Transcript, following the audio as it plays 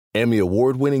Emmy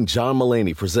award-winning John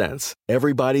Mulaney presents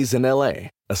Everybody's in L.A.,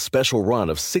 a special run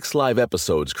of 6 live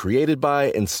episodes created by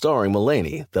and starring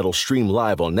Mulaney that'll stream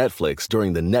live on Netflix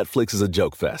during the Netflix is a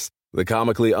Joke Fest. The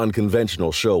comically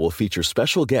unconventional show will feature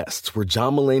special guests where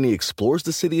John Mulaney explores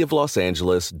the city of Los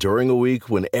Angeles during a week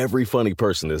when every funny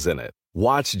person is in it.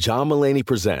 Watch John Mulaney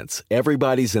Presents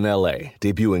Everybody's in L.A.,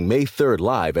 debuting May 3rd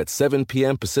live at 7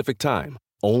 p.m. Pacific Time,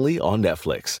 only on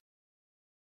Netflix.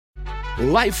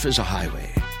 Life is a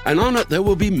highway, and on it there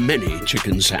will be many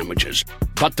chicken sandwiches.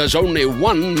 But there's only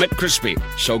one McCrispy.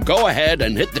 So go ahead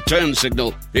and hit the turn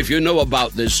signal if you know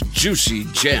about this juicy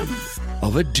gem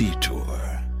of a detour.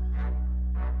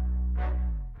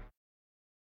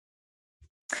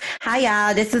 Hi,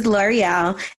 y'all. This is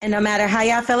L'Oreal. And no matter how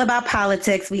y'all feel about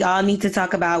politics, we all need to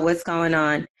talk about what's going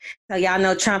on. So y'all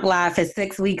know Trump lied for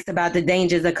 6 weeks about the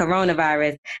dangers of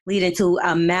coronavirus, leading to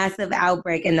a massive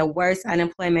outbreak and the worst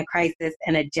unemployment crisis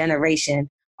in a generation.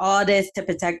 All this to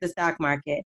protect the stock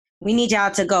market. We need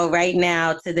y'all to go right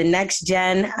now to the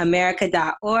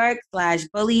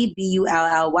nextgenamerica.org/bully,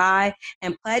 BULLY,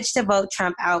 and pledge to vote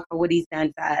Trump out for what he's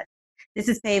done to us. This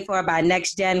is paid for by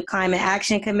Next Gen Climate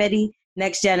Action Committee,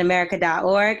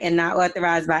 nextgenamerica.org, and not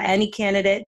authorized by any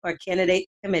candidate or candidate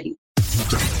committee.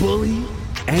 The Bully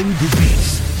and the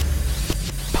Beast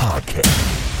podcast.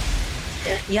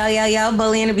 Yo,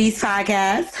 Bully and the Beast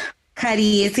podcast.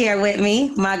 Cutty is here with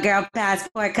me, my girl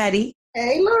Passport Cutty.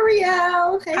 Hey,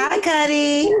 L'Oreal. Hey. Hi,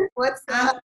 Cutty. What's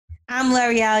up? I'm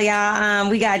L'Oreal, y'all.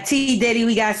 We got T. Diddy,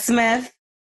 we got Smith.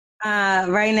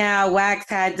 Right now, Wax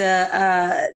had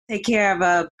to take care of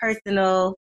a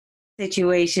personal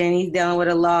situation. He's dealing with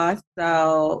a loss,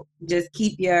 so just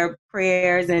keep your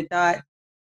prayers and thoughts,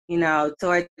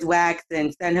 towards Wax,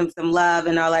 and send him some love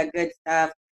and all that good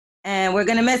stuff. And we're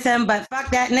gonna miss him, but fuck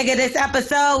that nigga. This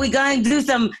episode, we gonna do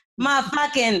some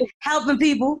motherfucking helping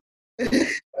people.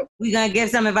 We gonna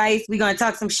give some advice. We gonna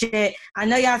talk some shit. I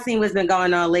know y'all seen what's been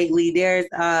going on lately. There's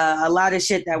a lot of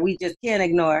shit that we just can't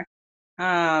ignore.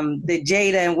 The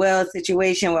Jada and Will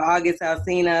situation with August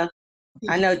Alsina.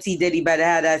 I know T. Diddy better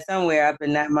have that somewhere up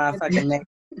in that motherfucking mix.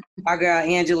 Our girl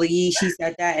Angela Yee, she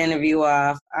set that interview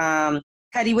off.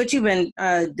 Cutty, what you been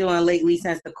doing lately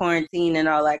since the quarantine and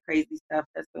all that crazy stuff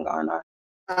that's been going on?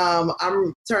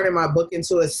 I'm turning my book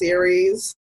into a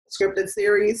series, scripted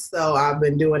series. So I've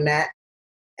been doing that.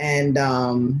 And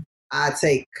I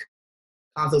take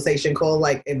consultation calls,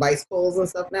 like advice calls and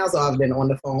stuff now. So I've been on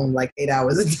the phone like 8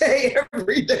 hours a day,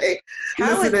 every day.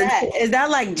 How is that? Is that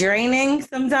like draining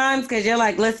sometimes? Because you're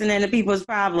like listening to people's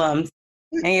problems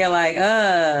and you're like,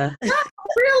 Not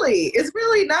really. It's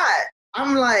really not.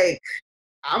 I'm like,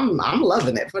 I'm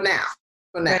loving it for now.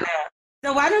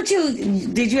 So why don't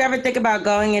did you ever think about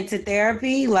going into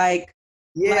therapy? Like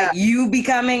you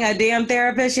becoming a damn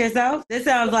therapist yourself? This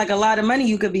sounds like a lot of money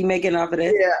you could be making off of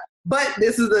this. Yeah. But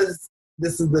this is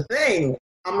the thing.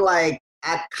 I'm like,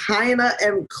 I kind of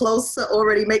am close to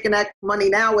already making that money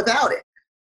now without it.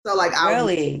 So like,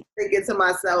 I'm thinking to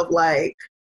myself, like,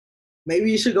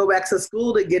 maybe you should go back to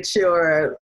school to get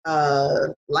your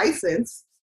license.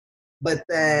 But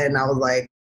then I was like,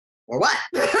 or what?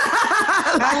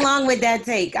 How long would that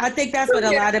take? I think that's what a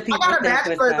lot of people think. I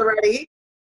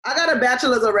got a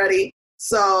bachelor's already.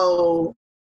 So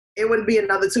it would be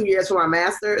another 2 years for my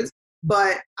master's.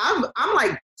 But I'm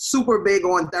like super big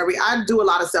on therapy. I do a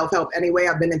lot of self-help anyway.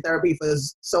 I've been in therapy for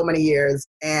so many years,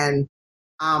 and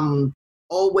I'm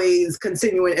always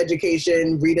continuing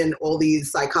education, reading all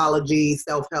these psychology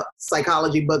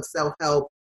books, self-help,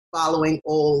 following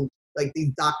all like these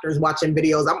doctors, watching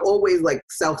videos. I'm always like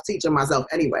self-teaching myself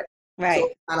anyway. Right.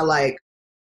 So kind of like,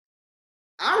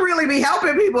 I really be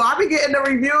helping people. I be getting the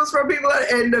reviews from people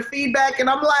and the feedback, and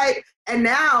I'm like, and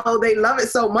now they love it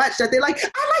so much that they're like, I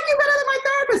like you better than my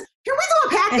therapist. Can we do a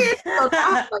package?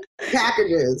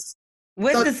 Packages.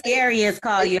 What's the scariest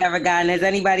call you ever gotten? Has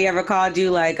anybody ever called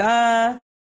you like, I'm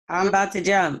about to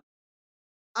jump?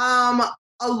 A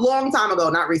long time ago,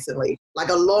 not recently. Like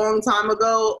a long time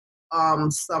ago,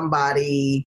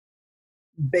 somebody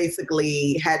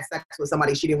basically had sex with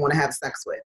somebody she didn't want to have sex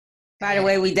with. By the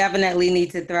way, we definitely need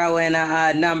to throw in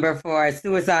a number for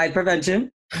suicide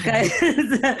prevention. Because,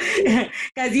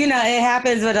 it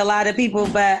happens with a lot of people.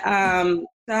 But so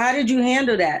how did you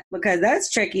handle that? Because that's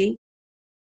tricky.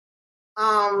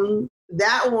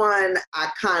 That one, I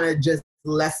kind of just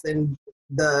lessened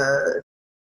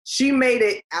she made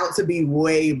it out to be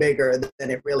way bigger than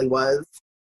it really was.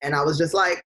 And I was just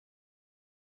like,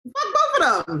 fuck both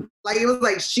of them. Like, it was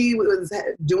like she was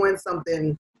doing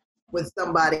something with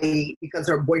somebody because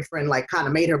her boyfriend like kind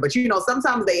of made her. But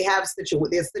sometimes they have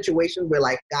there's situations where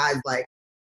like guys like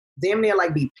damn near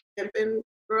like be pimping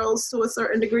girls to a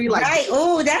certain degree. Like, right.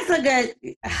 Oh, that's a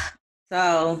good.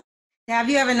 So, have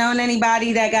you ever known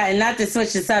anybody that got, and not to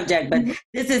switch the subject, but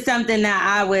this is something that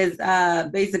I was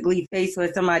basically faced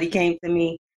with. Somebody came to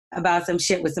me about some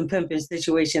shit with some pimping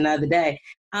situation the other day.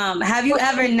 Have you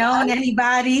ever known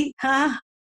anybody, huh?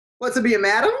 What, to be a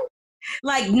madam?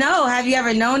 Like, no, have you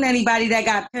ever known anybody that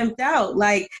got pimped out?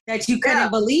 Like, that you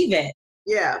couldn't believe it?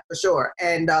 Yeah, for sure.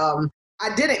 And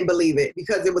I didn't believe it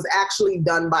because it was actually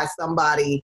done by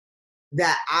somebody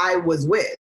that I was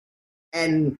with.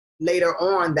 And later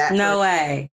on, that no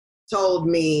way told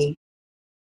me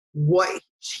what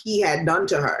he had done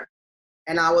to her.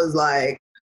 And I was like,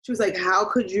 she was like, how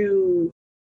could you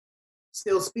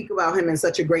still speak about him in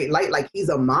such a great light? Like, he's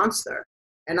a monster.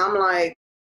 And I'm like,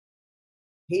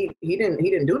 he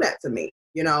didn't do that to me,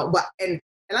 you know? But and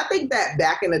I think that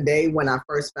back in the day when I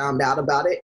first found out about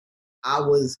it, I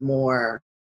was more,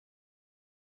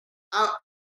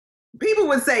 people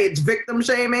would say it's victim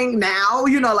shaming now,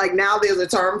 you know, like now there's a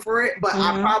term for it, but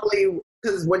I probably,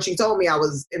 because when she told me I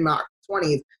was in my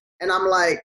 20s, and I'm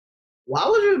like, why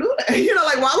would you do that? You know,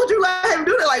 like, why would you let him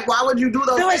do that? Like, why would you do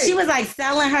those things? She was like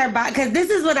selling her body, because this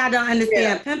is what I don't understand.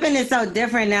 Yeah. Pimping is so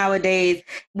different nowadays.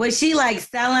 Was she like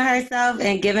selling herself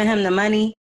and giving him the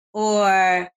money?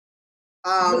 Or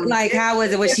like, how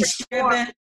was it? Was she stripping?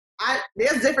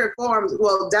 There's different forms.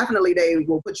 Well, definitely they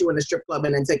will put you in a strip club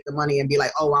and then take the money and be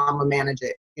like, oh, I'm gonna manage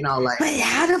it. You know, like. But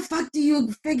how the fuck do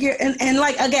you figure? And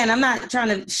like, again, I'm not trying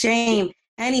to shame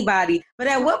anybody, but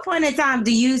at what point in time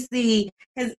do you see?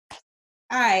 Because,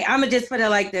 all right, I'm gonna just put it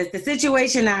like this: the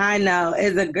situation that I know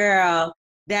is a girl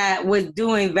that was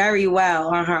doing very well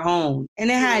on her own,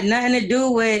 and it had nothing to do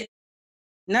with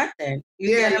nothing. You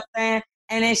get what I'm saying?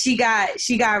 And then she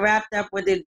got wrapped up with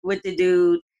the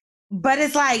dude. But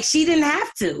it's like she didn't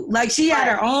have to. Like, she had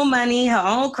her own money, her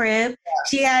own crib. Yeah.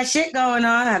 She had shit going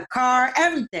on, her car,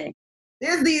 everything.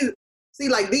 There's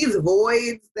these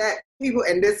voids that people,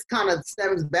 and this kind of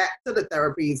stems back to the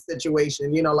therapy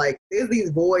situation, you know, like there's these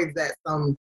voids that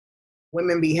some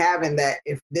women be having, that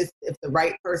if the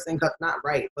right person, not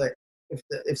right, but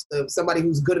if somebody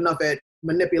who's good enough at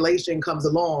manipulation comes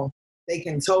along, they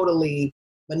can totally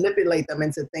manipulate them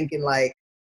into thinking like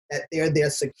that they're their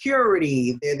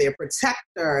security, they're their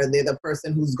protector, they're the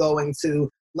person who's going to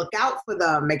look out for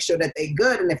them, make sure that they're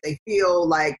good. And if they feel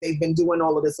like they've been doing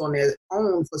all of this on their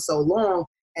own for so long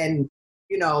and,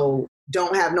 you know,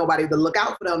 don't have nobody to look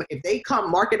out for them, if they come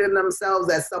marketing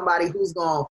themselves as somebody who's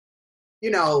going to,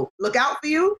 you know, look out for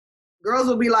you, girls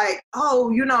will be like,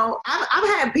 oh, you know, I've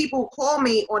had people call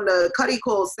me on the Cutty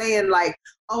call saying like,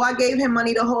 oh, I gave him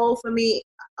money to hold for me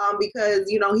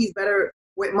because, you know, he's better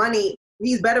with money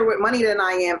than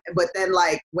I am. But then,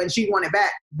 like, when she want it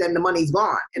back, then the money's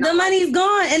gone. And money's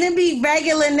gone. And it be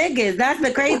regular niggas. That's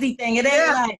the crazy thing. It ain't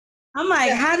like, I'm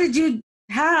like,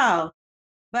 how?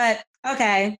 But,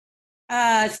 okay.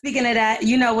 Speaking of that,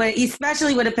 you know what,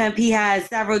 especially with a pimp, he has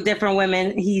several different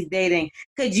women he's dating.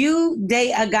 Could you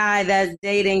date a guy that's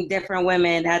dating different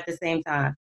women at the same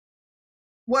time?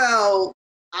 Well,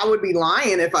 I would be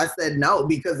lying if I said no,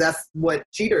 because that's what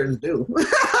cheaters do.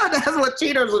 That's what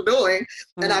cheaters are doing.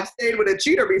 Mm-hmm. And I've stayed with a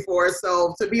cheater before.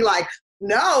 So to be like,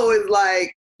 no, is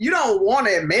like, you don't want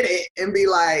to admit it and be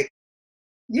like,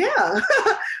 yeah.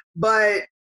 But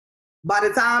by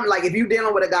the time, like, if you're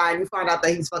dealing with a guy and you find out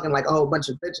that he's fucking like a whole bunch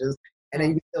of bitches and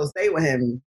then you still stay with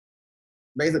him,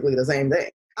 basically the same thing.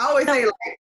 I always say,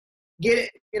 like, get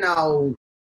it, you know,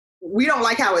 we don't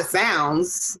like how it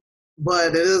sounds, but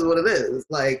it is what it is.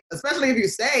 Like, especially if you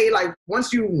stay, like,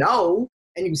 once you know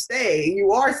and you stay,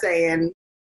 you are saying,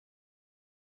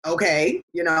 okay,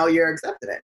 you know, you're accepting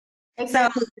it.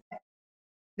 Exactly. So,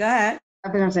 go ahead.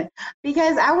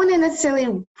 Because I wouldn't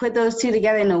necessarily put those two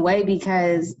together in a way,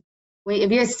 because if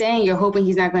you're staying, you're hoping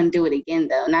he's not going to do it again,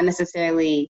 though. Not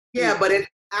necessarily. Yeah, but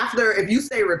if you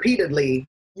stay repeatedly,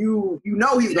 you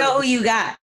know he's know who you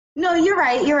got. No, you're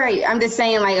right. I'm just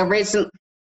saying, like, original.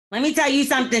 Let me tell you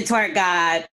something, twerk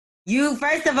God. You,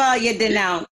 first of all, you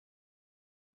denounce.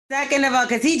 Second of all,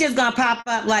 because he just gonna pop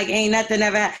up like ain't nothing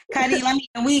ever happened. Cutty,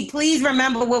 can we please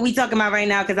remember what we talking about right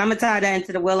now? Because I'm gonna tie that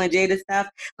into the Will and Jada stuff.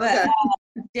 But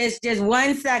just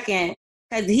 1 second,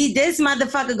 because this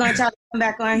motherfucker gonna try to come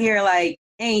back on here like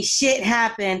ain't shit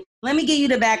happened. Let me give you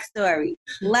the backstory.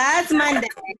 Last Monday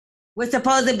was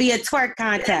supposed to be a twerk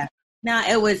contest. Now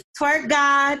it was Twerk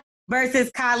God versus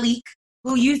Khalik,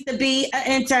 who used to be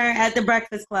an intern at the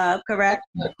Breakfast Club, correct?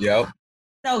 Yep.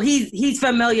 So he's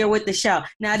familiar with the show.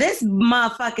 Now this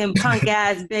motherfucking punk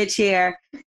ass bitch here,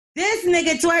 this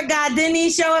nigga Twerk God didn't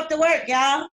even show up to work,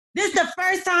 y'all. This is the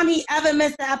first time he ever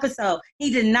missed the episode.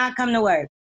 He did not come to work.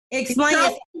 Explain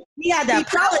it. He had to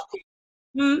apologize.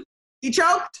 He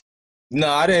choked? No,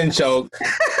 I didn't choke.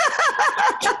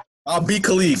 I'll beat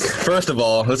Khalik, first of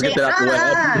all. Let's get that out the way.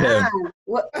 I'll beat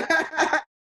him.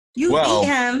 You beat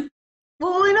him.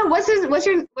 Well, you know, what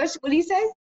do you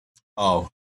say? Oh.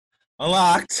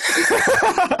 Unlocked.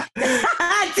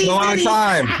 Long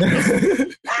time.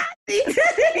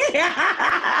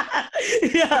 Yeah.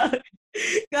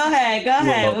 Go ahead.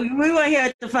 Well, we want to hear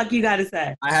what the fuck you got to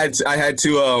say. I had to, I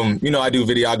do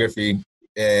videography,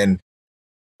 and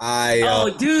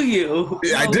do you?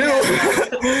 I do.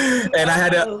 And I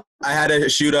had to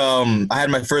shoot, I had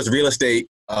my first real estate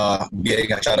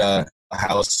gig. I shot a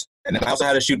house. And then I also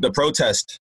had to shoot the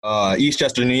protest,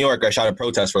 Eastchester, New York. I shot a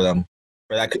protest for them,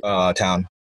 for that town.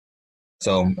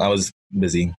 So I was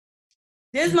busy.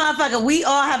 This motherfucker, we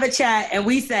all have a chat and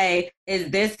we say, is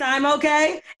this time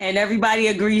okay? And everybody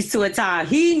agrees to a time.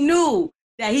 He knew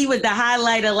that he was the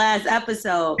highlight of last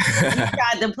episode. He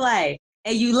tried to play.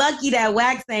 And you lucky that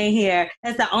Wax ain't here.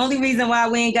 That's the only reason why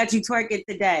we ain't got you twerking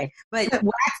today. But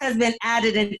Wax has been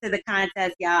added into the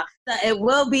contest, y'all. So it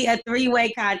will be a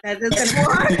 3-way contest. It's a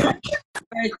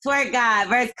versus Twerk God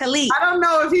versus Khalik. I don't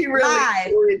know if he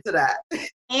really into that.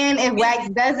 And if Wax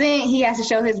doesn't, he has to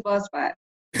show his ball spot.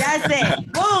 That's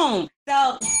it. Boom.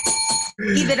 So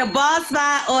either the ball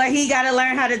spot or he got to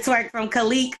learn how to twerk from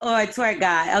Khalik or Twerk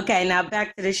God. Okay, now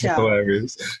back to the show.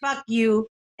 Hilarious. Fuck you.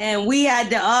 And we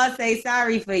had to all say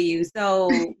sorry for you.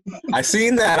 So I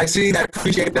seen that.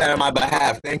 Appreciate that on my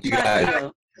behalf. Thank you,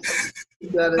 guys.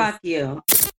 Fuck you.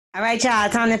 All right, y'all,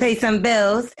 time to pay some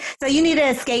bills. So you need to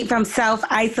escape from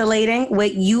self-isolating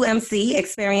with UMC.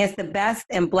 Experience the best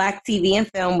in Black TV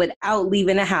and film without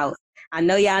leaving the house. I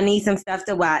know y'all need some stuff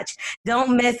to watch.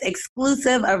 Don't miss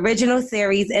exclusive original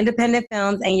series, independent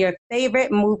films, and your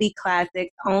favorite movie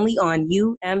classics only on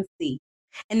UMC.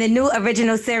 In the new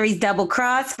original series Double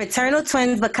Cross, fraternal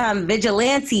twins become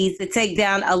vigilantes to take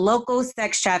down a local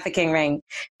sex trafficking ring.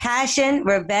 Passion,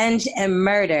 revenge, and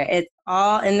murder. It's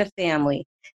all in the family.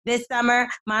 This summer,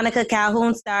 Monica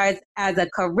Calhoun stars as a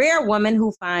career woman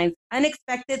who finds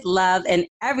unexpected love in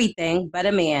everything but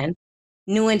a man.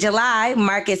 New in July,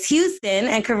 Marcus Houston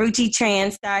and Karrueche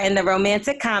Tran star in the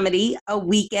romantic comedy A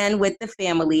Weekend with the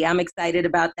Family. I'm excited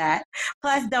about that.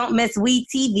 Plus, don't miss We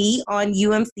TV on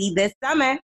UMC this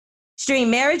summer. Stream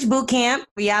Marriage Boot Camp,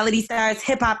 Reality Stars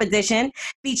Hip Hop Edition,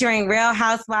 featuring Real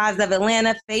Housewives of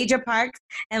Atlanta, Phaedra Parks,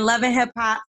 and Love and Hip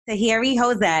Hop, Tahiri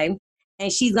Jose.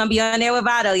 And she's going to be on there with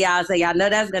Vado, y'all, so y'all know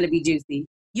that's going to be juicy.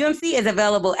 UMC is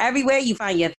available everywhere you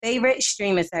find your favorite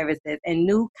streaming services, and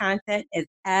new content is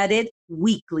added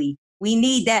weekly. We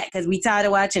need that because we tired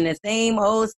of watching the same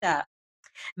old stuff.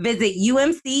 Visit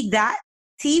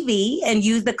umc.tv and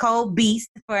use the code BEAST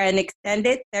for an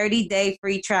extended 30-day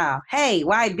free trial. Hey,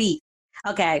 why BEAST?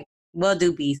 Okay, we'll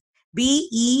do BEAST.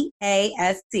 BEAST.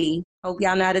 Hope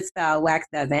y'all know how to spell. Wax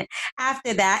doesn't.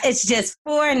 After that, it's just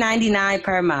 $4.99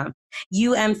 per month.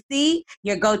 UMC,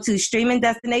 your go-to streaming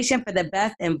destination for the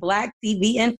best in Black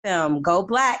TV and film. Go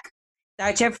Black.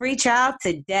 Start your free trial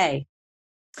today.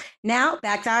 Now,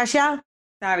 back to our show.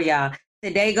 Sorry, y'all.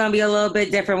 Today going to be a little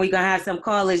bit different. We're going to have some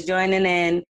callers joining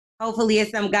in. Hopefully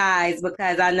it's some guys,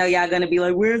 because I know y'all going to be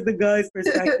like, where's the guy's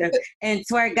perspective? And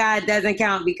Twerk God doesn't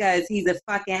count because he's a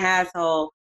fucking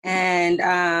asshole.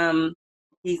 And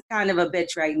he's kind of a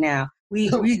bitch right now. We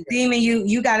deeming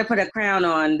you got to put a crown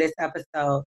on this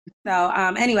episode. So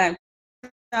anyway,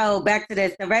 so back to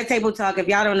this. The Red Table Talk, if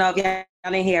y'all don't know, if y'all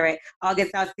didn't hear it,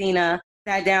 August Alsina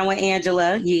sat down with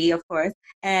Angela Yee, of course,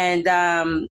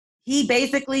 and he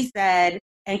basically said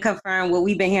and confirmed what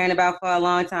we've been hearing about for a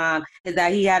long time, is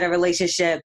that he had a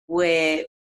relationship with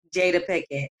Jada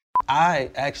Pinkett.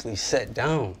 I actually sat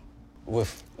down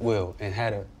with Will and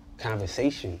had a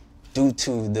conversation due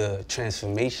to the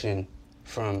transformation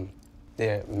from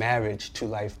their marriage to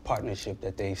life partnership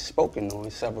that they've spoken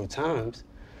on several times,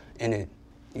 and it,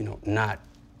 not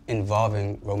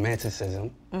involving romanticism.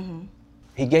 Mm-hmm.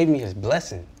 He gave me his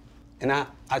blessing, and I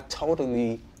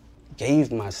totally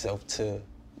gave myself to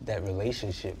that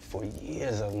relationship for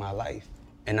years of my life,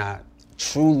 and I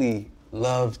truly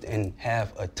loved and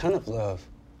have a ton of love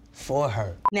for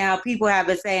her. Now, people have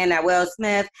been saying that Will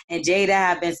Smith and Jada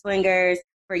have been swingers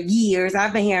for years.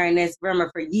 I've been hearing this rumor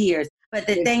for years. But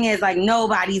the thing is, like,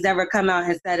 nobody's ever come out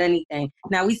and said anything.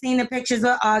 Now, we've seen the pictures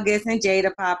of August and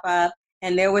Jada pop up,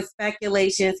 and there was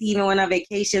speculations. He even went on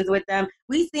vacations with them.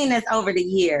 We've seen this over the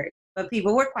years, but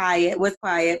people was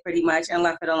quiet pretty much, and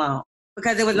left it alone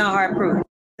because there was no hard proof.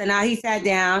 So now he sat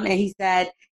down and he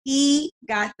said he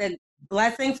got the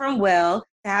blessing from Will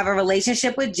to have a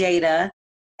relationship with Jada,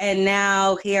 and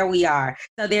now here we are.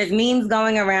 So there's memes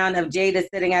going around of Jada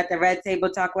sitting at the Red Table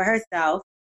Talk with herself,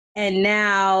 and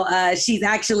now she's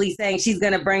actually saying she's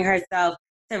going to bring herself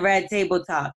to Red Table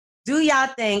Talk. Do y'all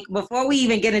think, before we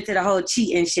even get into the whole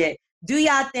cheating shit, do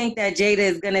y'all think that Jada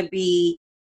is going to be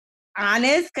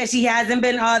honest? Because she hasn't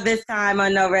been all this time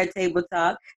on no Red Table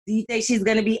Talk. Do you think she's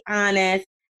going to be honest?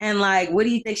 And like, what do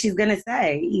you think she's going to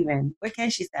say even? What can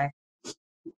she say?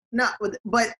 No,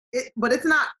 but it's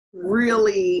not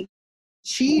really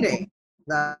cheating,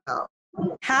 though.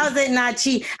 How's it not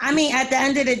cheat? I mean, at the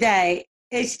end of the day,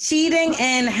 it's cheating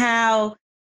in how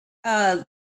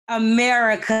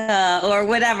America or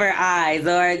whatever eyes,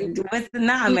 or what's the,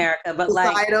 not America, but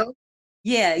Societal. like,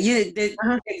 yeah,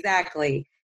 exactly.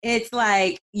 It's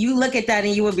like you look at that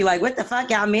and you would be like, what the fuck,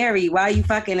 y'all married? Why are you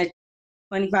fucking a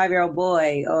 25-year-old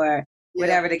boy or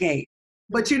whatever the case?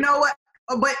 But you know what?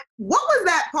 But what was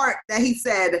that part that he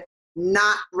said?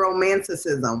 Not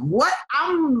romanticism. What?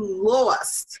 I'm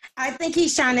lost. I think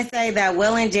he's trying to say that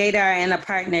Will and Jada are in a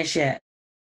partnership.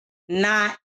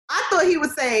 Not. I thought he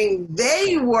was saying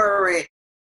they weren't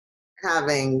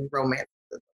having romanticism.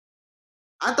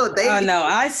 I thought they. Oh no,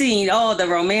 I seen all the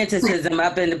romanticism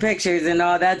up in the pictures and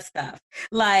all that stuff.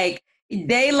 Like,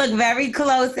 they look very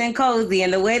close and cozy,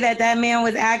 and the way that man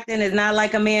was acting is not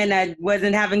like a man that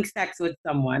wasn't having sex with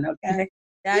someone. Okay,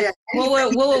 that's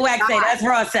what would Wax say? That's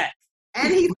raw sex.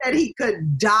 And he said he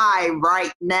could die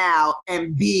right now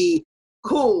and be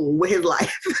cool with his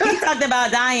life. He talked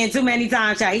about dying too many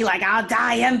times. He like, I'll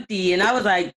die empty. And I was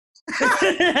like,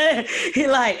 he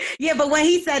like, yeah, but when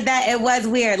he said that, it was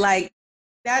weird. Like,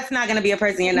 that's not going to be a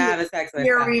person you're not having sex with.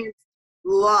 Experienced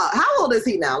love. How old is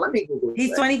he now? Let me Google it.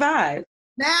 He's 25.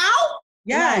 Now?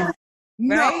 Yes.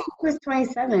 No. Right? He was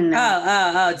 27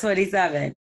 now. Oh,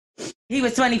 27. He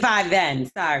was 25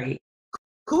 then. Sorry.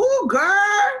 Cougar.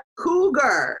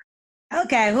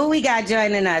 Okay, who we got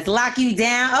joining us? Lock you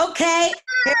down. Okay.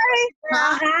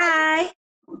 Hi.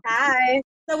 Hi.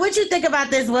 So what you think about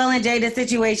this Will and Jada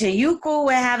situation? You cool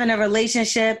with having a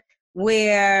relationship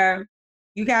where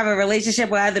you can have a relationship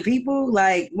with other people?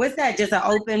 Like, what's that? Just an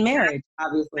open marriage,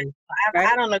 obviously. Right?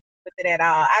 I don't agree with it at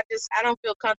all. I don't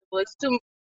feel comfortable.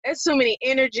 There's too many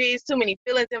energies, too many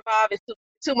feelings involved. It's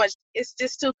too much. It's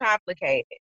just too complicated.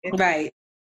 Right.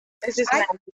 It's just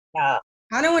not.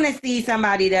 I don't want to see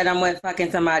somebody that I'm with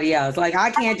fucking somebody else. Like,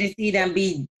 I can't just see them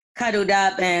be cuddled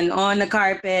up and on the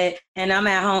carpet and I'm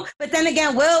at home. But then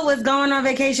again, Will was going on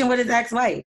vacation with his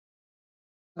ex-wife.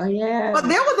 Oh, yeah. But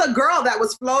there was a girl that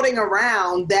was floating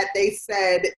around that they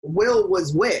said Will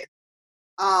was with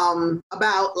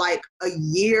about like a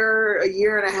year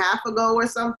and a half ago or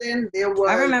something.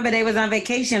 I remember they was on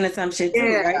vacation or some shit too,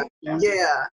 right?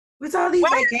 Yeah. What's all these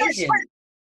vacations?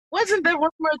 Wasn't the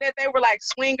rumor that they were like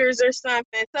swingers or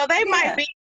something? So they might be,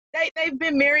 they've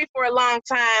been married for a long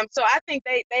time. So I think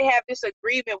they have this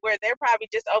agreement where they're probably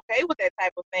just okay with that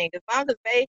type of thing. As long as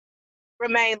they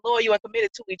remain loyal and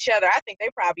committed to each other, I think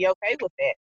they're probably okay with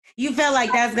that. You feel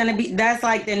like that's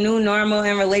like the new normal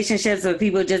in relationships where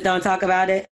people just don't talk about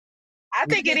it? I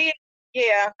think it is.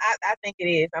 Yeah, I think it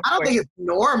is. I don't think it's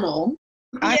normal.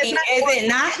 I mean, is it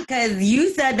not? Because you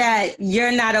said that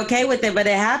you're not okay with it, but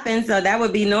it happens, so that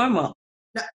would be normal.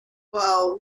 No,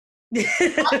 well,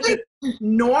 I think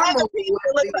normal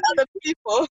for other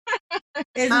people.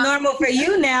 It's normal for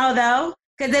you now, though.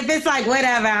 Because if it's like,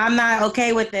 whatever, I'm not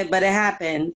okay with it, but it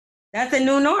happened, that's a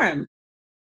new norm.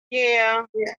 Yeah.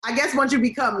 I guess once you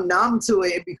become numb to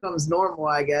it, it becomes normal,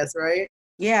 I guess, right?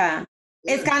 Yeah.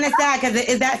 It's kind of sad, because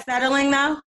is that settling,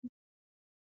 though?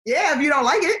 Yeah, if you don't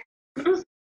like it.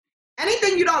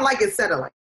 Anything you don't like is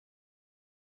settling.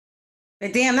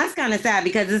 But damn, that's kind of sad,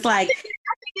 because it's like...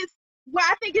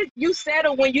 I think it's you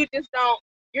settle when you just don't,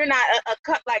 you're not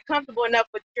like comfortable enough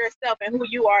with yourself and who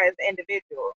you are as an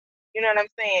individual. You know what I'm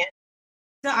saying?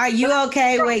 So are you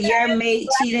okay with your mate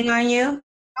cheating on you?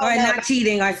 Or not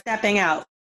cheating, or stepping out?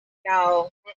 No.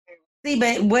 See,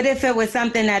 but what if it was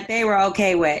something that they were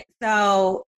okay with?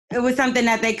 So it was something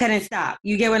that they couldn't stop.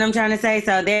 You get what I'm trying to say?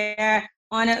 So they're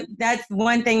on it. That's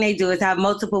one thing they do, is have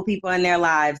multiple people in their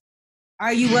lives.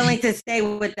 Are you willing to stay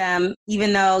with them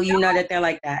even though you know that they're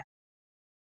like that?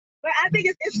 But I think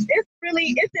it's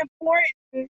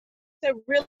important to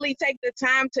really take the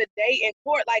time to date in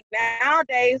court. Like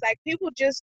nowadays, like people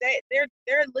just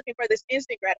they're looking for this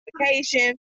instant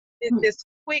gratification, this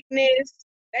quickness.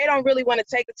 They don't really want to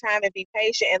take the time and be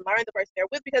patient and learn the person they're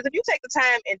with. Because if you take the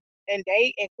time and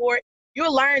date in court,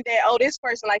 you'll learn that, oh, this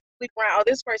person likes to sleep around. Oh,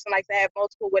 this person likes to have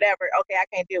multiple whatever. Okay, I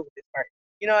can't deal with this person.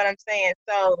 You know what I'm saying?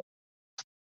 So,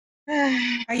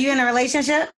 are you in a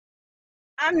relationship?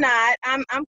 I'm not.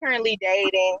 I'm currently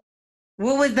dating.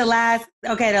 What was the last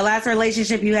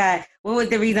relationship you had? What was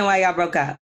the reason why y'all broke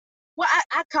up? Well,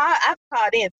 I've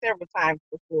called in several times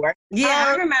before. Yeah,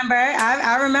 I remember.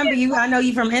 I remember you. I know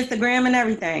you from Instagram and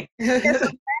everything.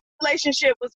 The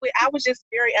relationship I was just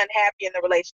very unhappy in the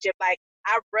relationship. Like,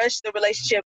 I rushed the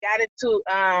relationship, got into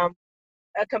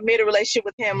a committed relationship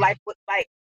with him with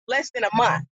less than a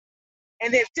month.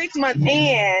 And then 6 months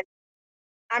in,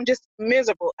 I'm just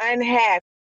miserable, unhappy.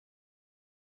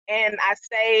 And I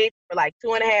stayed for like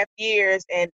 2.5 years,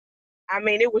 and I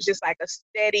mean, it was just like a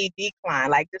steady decline,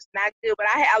 like just not good. But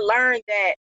I learned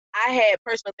that I had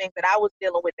personal things that I was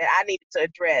dealing with that I needed to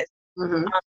address. Mm-hmm.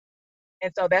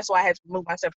 And so that's why I had to remove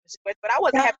myself from the situation. But I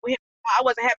wasn't happy with him. I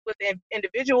wasn't happy with the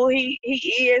individual he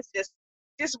is.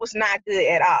 Just was not good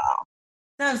at all.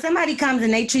 So if somebody comes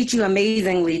and they treat you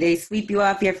amazingly, they sweep you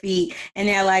off your feet, and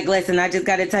they're like, listen, I just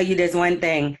got to tell you this one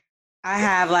thing. I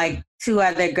have like 2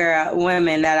 other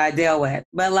women that I deal with.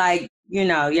 But like, you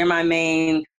know, you're my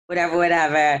main,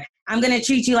 whatever. I'm going to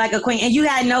treat you like a queen. And you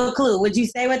had no clue. Would you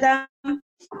stay with them? And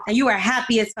you were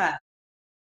happy as fuck.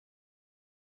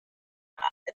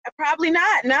 Probably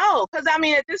not, no. Because, I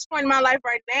mean, at this point in my life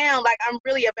right now, like, I'm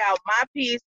really about my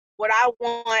peace, what I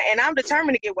want, and I'm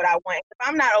determined to get what I want. If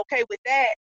I'm not okay with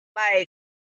that, like,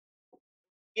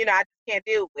 you know, I just can't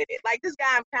deal with it. Like, this guy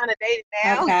I'm kind of dating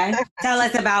now. Okay. Tell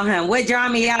us about him. What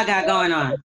drama y'all got going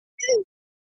on?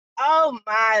 Oh,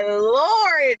 my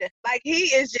Lord. Like,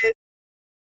 he's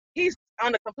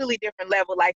on a completely different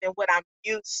level, like, than what I'm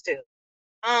used to.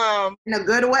 In a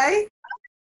good way?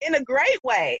 In a great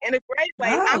way.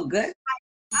 Oh, good.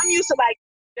 I'm used to like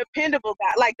dependable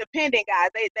guys, like dependent guys.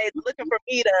 They looking for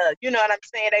me to, you know what I'm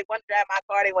saying? They want to drive my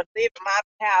car. They want to live in my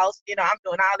house. You know, I'm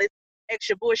doing all this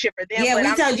extra bullshit for them. Yeah, we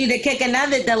told you to kick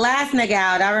the last nigga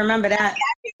out. I remember that.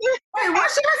 Wait,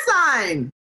 what's your sign?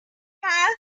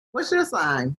 Huh? What's your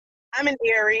sign? I'm in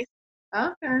Aries.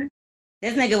 Okay.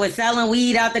 This nigga was selling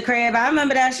weed out the crib. I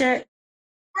remember that shit.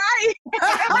 Right.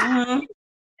 Mm-hmm.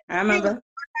 I remember.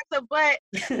 But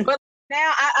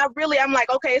now I'm like,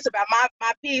 okay, it's about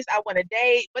my peace. I want to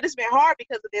date, but it's been hard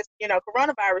because of this, you know,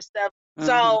 coronavirus stuff. Mm-hmm.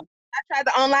 So I tried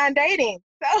the online dating.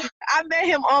 So I met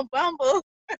him on Bumble.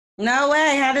 No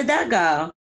way. How did that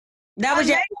go? That was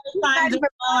your first time doing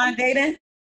online dating?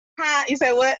 Huh? You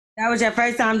said what? That was your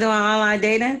first time doing online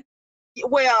dating?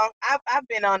 Well, I've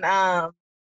been on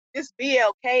this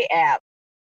BLK app.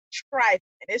 Trifling.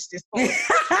 It's just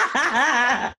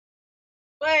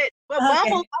But Bumble, I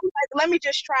was like, let me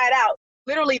just try it out.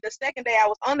 Literally the second day I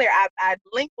was on there, I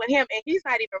linked with him, and he's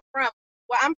not even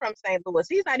I'm from St. Louis.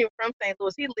 He's not even from St.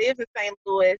 Louis. He lives in St.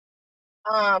 Louis.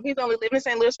 He's only lived in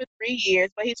St. Louis for 3 years,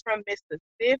 but he's from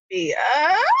Mississippi.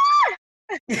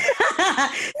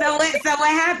 So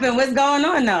what happened? What's going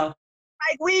on though?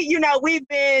 Like we've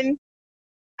been.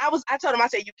 I told him, I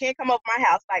said, you can't come over my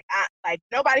house. Like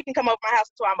nobody can come over my house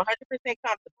until I'm 100%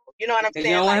 comfortable. You know what I'm saying?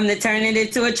 You don't want him to turn it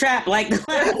into a trap like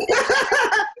that.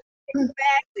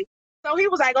 Exactly. So he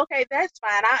was like, okay, that's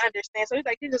fine. I understand. So he's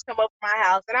like, you just come over to my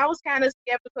house. And I was kind of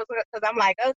skeptical because I'm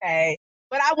like, okay.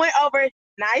 But I went over,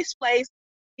 nice place.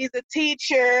 He's a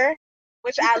teacher,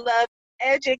 which I love,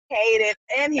 educated,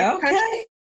 and he's country.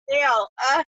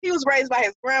 He was raised by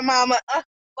his grandmama.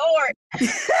 Lord.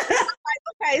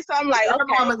 Okay, so I'm like, okay.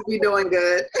 Mamas be doing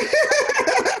good.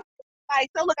 Like,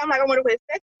 so look, I'm like, I wonder what his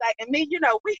sex is like. And me, you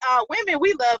know, we women,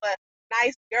 we love a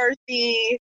nice,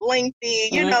 girthy, lengthy,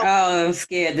 you know. Oh, I'm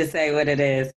scared to say what it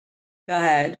is. Go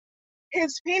ahead.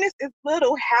 His penis is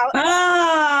little.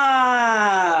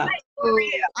 Ah!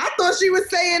 I thought she was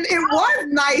saying it was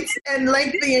nice and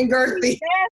lengthy and girthy.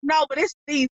 No, but it's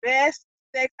the best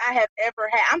sex I have ever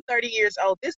had. I'm 30 years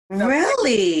old. This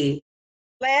Really?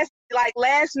 Last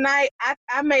night,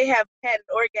 I may have had an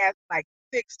orgasm like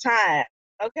 6 times.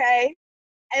 Okay,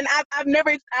 and I've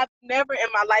never in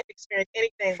my life experienced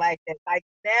anything like that. Like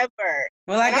never.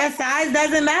 Well, I guess size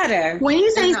doesn't matter. When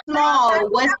you say small,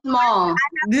 what's small?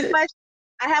 I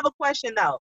have a question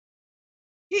though.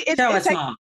 It small. takes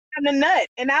him to nut,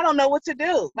 and I don't know what to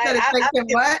do. Like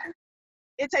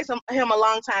it takes him a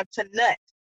long time to nut.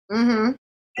 Mm-hmm.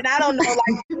 And I don't know,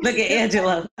 like. Look at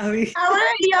Angela. You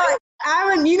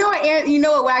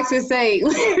know what Wax would say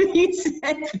when he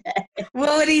said that.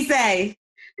 What would he say?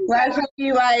 Wax would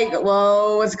be like,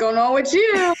 "Well, what's going on with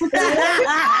you?"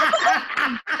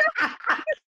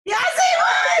 Yes, he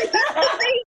would.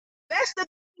 That's the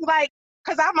thing, like,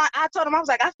 cause I told him I was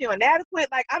like, I feel inadequate.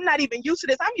 Like I'm not even used to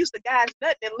this. I'm used to guys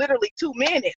nutting in literally 2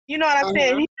 minutes. You know what I'm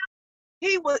saying?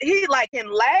 He like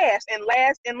can last, and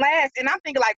I'm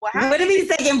thinking like, well, what if he's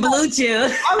taking Blue Chew?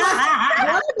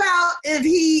 What about if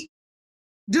he?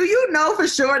 Do you know for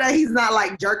sure that he's not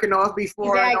like jerking off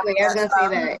before? Exactly, I was gonna say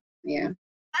that. Yeah.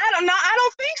 I don't know. I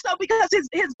don't think so because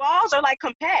his balls are like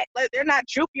compact. Like they're not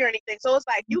droopy or anything. So it's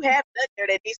like you have nut there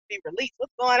that needs to be released.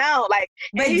 What's going on? Like,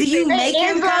 but do you make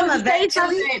him come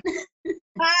eventually?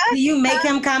 Huh? Do you make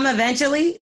him come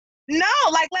eventually? No,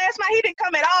 like last night he didn't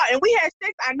come at all, and we had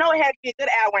sex. I know it had to be a good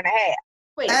hour and a half.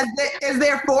 Wait, Is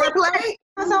there foreplay?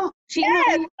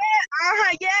 Yes.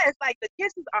 Like the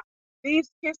kisses are.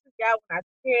 These kisses, y'all, when I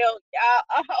tell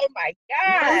y'all, oh my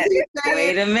God.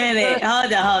 Wait a minute.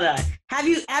 Hold on. Have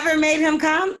you ever made him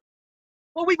come?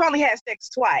 Well, we've only had sex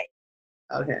twice.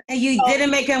 Okay. And you didn't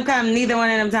make him come neither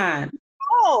one of them times?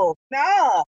 Oh,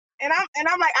 no. And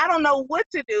I'm like, I don't know what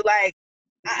to do. Like,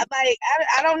 I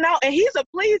don't know. And he's a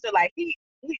pleaser. Like, he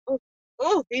does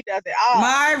it all.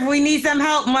 Marv, we need some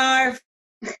help, Marv.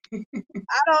 I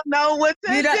don't know what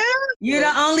to do. You're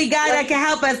the only guy that can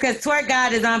help us because Twerk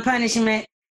God is on punishment.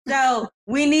 So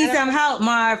we need some help,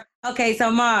 Marv. Okay, so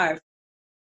Marv,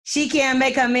 she can't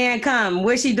make her man come.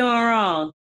 What's she doing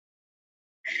wrong?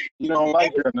 You don't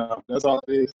like her enough. That's all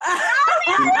it is.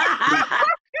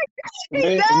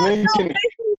 He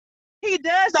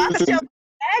does. I can tell from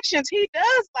actions. He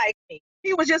does like me.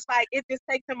 He was just like, it just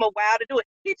takes him a while to do it.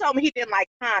 He told me he didn't like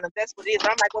condoms. That's what it is.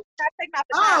 I'm like, well, try taking off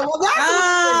the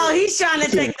condom. He's trying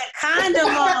to take the condom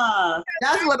off.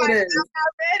 That's what it is.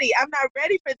 I'm not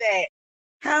ready for that.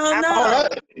 Hell no.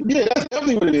 Yeah, that's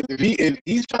definitely what it is. If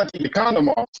he's trying to take the condom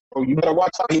off, so you better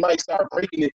watch out. He might start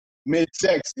breaking it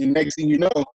mid-sex, and next thing you know,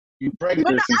 you pregnant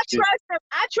But or no, some shit.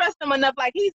 I trust him enough.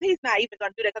 Like he's not even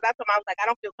gonna do that because I told him I was like, I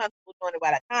don't feel comfortable doing it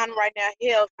without a condom right now.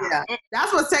 Hell, yeah,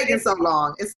 that's what's taking so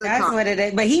long. That's what it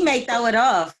is. But he may throw it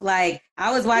off. Like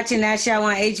I was watching that show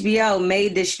on HBO, May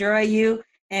Destroy You,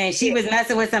 and she was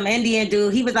messing with some Indian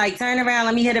dude. He was like, "Turn around,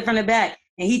 let me hit it from the back,"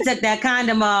 and he took that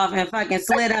condom off and fucking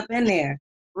slid up in there.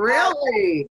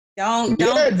 Really? Don't.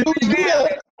 I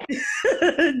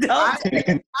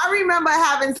remember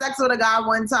having sex with a guy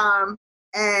one time,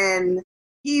 and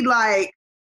he had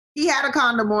a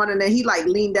condom on, and then he like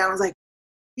leaned down and was like,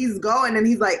 he's going, and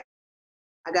he's like,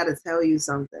 I gotta tell you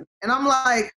something. And I'm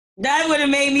like, that would have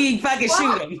made me fucking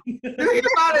shoot him. You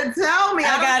about to tell me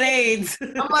I got AIDS.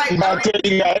 I'm like, you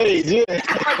got AIDS, yeah. I'm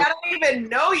like, I don't even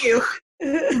know you.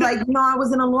 He's like, I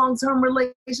was in a long-term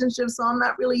relationship, so I'm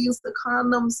not really used to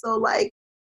condoms. So like,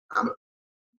 yeah,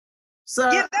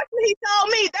 that's what he told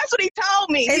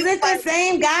me. Is it the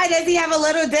same guy? Does he have a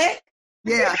little dick?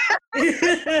 Yeah.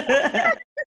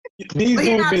 These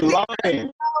dudes be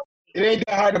lying. It ain't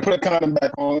that hard to put a condom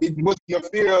back on. What's your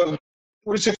fear of?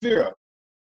 What's your fear of?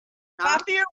 My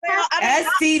fear of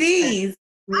STDs.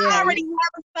 I already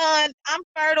have a son. I'm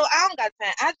fertile. I don't got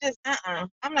time. I just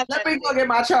I'm not. Let me go get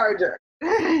my charger.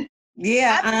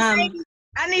 Yeah.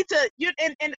 I need to.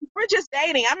 And we're just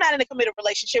dating. I'm not in a committed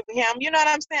relationship with him. You know what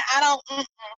I'm saying? I don't.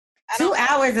 2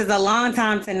 hours is a long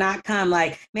time to not come.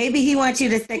 Like maybe he wants you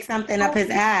to stick something up his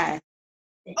ass.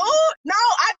 Oh no!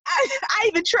 I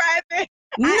even tried that.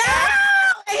 No,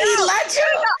 he let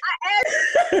you.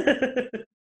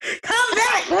 Come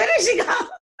back. Where did she go?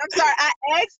 I'm sorry. I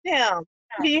asked him.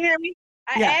 Can you hear me?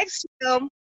 I asked him.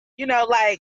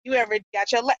 Like you ever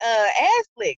got your ass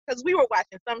licked? Because we were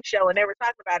watching some show and they were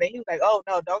talking about it. He was like, "Oh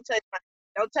no, don't touch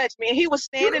me." And he was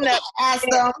standing up.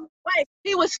 Right.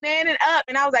 He was standing up,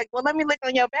 and I was like, "Well, let me lick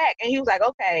on your back." And he was like,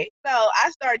 "Okay." So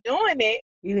I started doing it,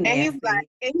 and he was like,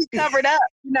 and he covered up,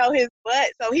 his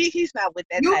butt. So he's not with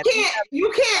that.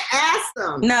 You can't ask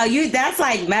them. No, that's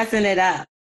like messing it up.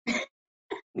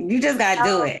 You just gotta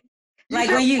do it. Like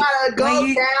when you go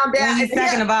down. When you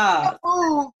sucking the ball.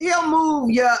 He'll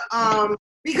move your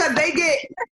because they get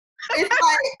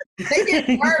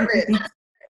nervous.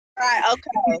 Right,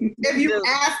 okay. If you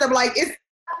ask them, like it's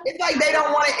like they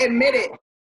don't want to admit it.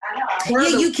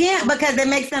 Yeah, you can't because it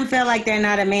makes them feel like they're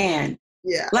not a man.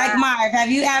 Yeah. Like Marv,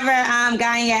 have you ever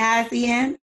gotten your ass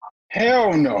in?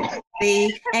 Hell no.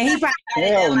 See, and he probably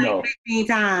Hell like no. 15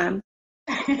 times.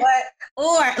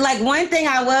 Or like one thing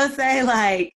I will say,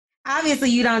 like obviously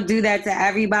you don't do that to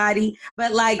everybody,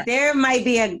 but like there might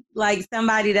be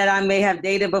somebody that I may have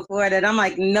dated before that I'm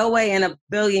like, no way in a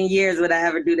billion years would I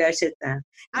ever do that shit then.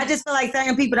 I just feel like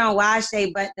certain people don't wash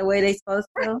their butt the way they supposed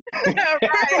to.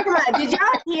 Come on. Did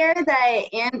y'all hear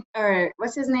that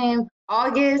what's his name?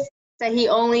 August said he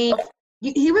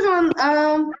was on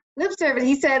lip service.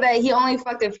 He said that he only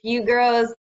fucked a few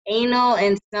girls anal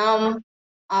and some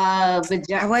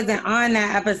vagina. I wasn't on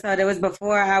that episode. It was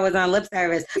before I was on lip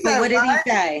service. But what did he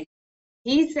say?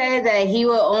 He said that he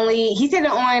said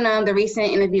it on the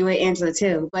recent interview with Angela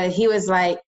too, but he was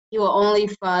like, he will only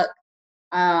fuck,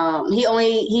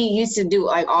 he used to do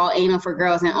like all anal for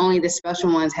girls and only the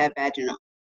special ones have vaginal.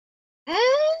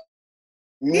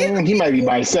 He might be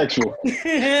bisexual.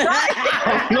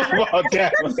 I don't know about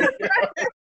that.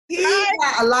 He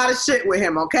got a lot of shit with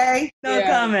him, okay? No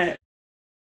comment.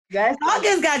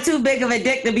 August got too big of a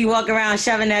dick to be walking around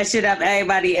shoving that shit up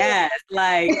everybody's ass.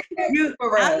 Like,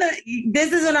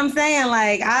 this is what I'm saying.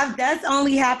 Like, that's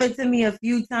only happened to me a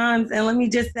few times, and let me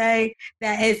just say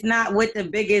that it's not with the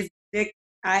biggest dick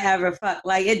I ever fucked.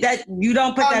 Like, you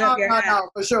don't put that up your ass. No,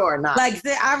 for sure not. Like,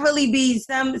 I really be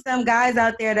some guys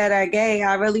out there that are gay.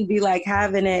 I really be like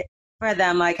having it for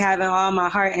them, like having all my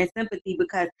heart and sympathy,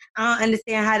 because I don't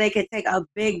understand how they could take a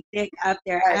big dick up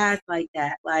their ass like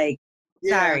that. Like.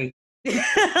 Sorry.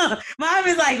 Marv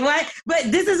is like, what?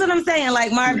 But this is what I'm saying.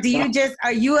 Like, Marv,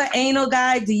 are you an anal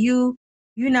guy? Do you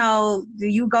go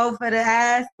for the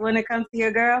ass when it comes to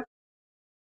your girl?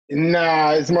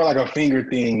 Nah, it's more like a finger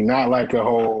thing, not like a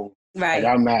whole. Right.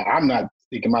 Like, I'm not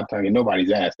sticking my tongue in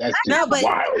nobody's ass. That's just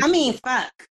wild. I mean,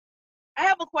 fuck. I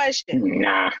have a question.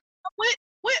 Nah.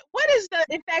 What is the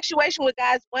infatuation with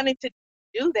guys wanting to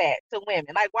do that to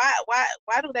women? Like, why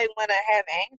do they want to have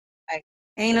anal?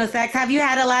 Anal sex. Have you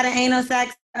had a lot of anal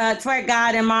sex, Twerk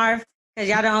God and Marv? Because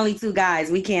y'all the only two guys.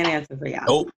 We can't answer for y'all.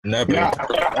 Nope, never. Nah,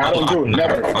 I don't do it.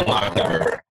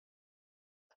 Never.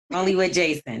 Only with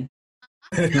Jason.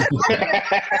 Recently,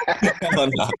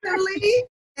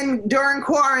 and during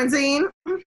quarantine,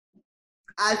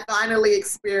 I finally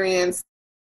experienced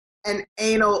an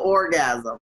anal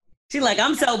orgasm. She's like,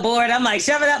 I'm so bored. I'm like,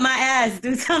 shove it up my ass.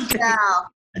 Do something. Now,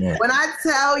 when I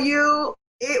tell you,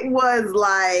 it was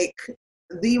like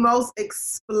the most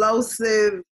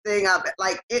explosive thing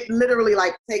it literally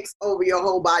like takes over your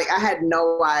whole body. I had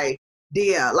no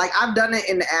idea. Like, I've done it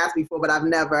in the ass before, but I've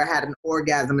never had an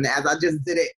orgasm in the ass. I just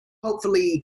did it,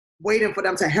 hopefully waiting for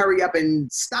them to hurry up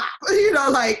and stop.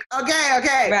 Like,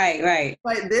 okay. Right.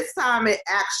 But this time it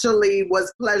actually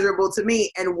was pleasurable to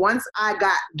me. And once I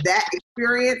got that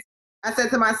experience, I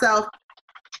said to myself,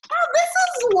 oh, this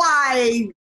is why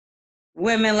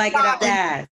women like it up the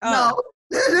ass. No.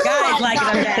 Guys like it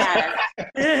up the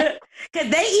ass. Because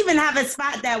they even have a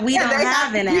spot that we don't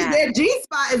have in ass. Their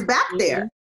G-spot is back there.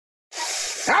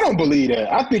 I don't believe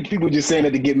that. I think people just saying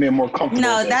that to get men more comfortable.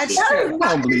 No, that's true. I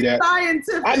don't believe that.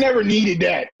 Scientific. I never needed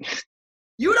that.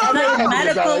 You don't know.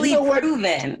 Medically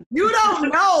proven. You don't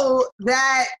know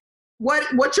that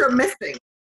what you're missing.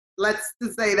 Let's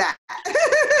just say that.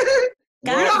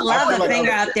 Guys love a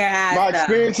finger up their ass. My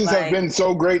experiences have been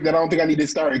so great that I don't think I need to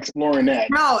start exploring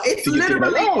that. No, it's literally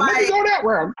let me go that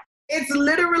route. It's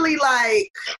literally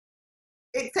like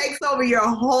it takes over your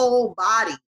whole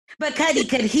body. But Cutty,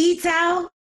 could he tell?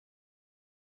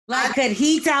 Like, could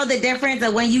he tell the difference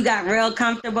of when you got real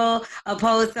comfortable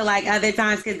opposed to like other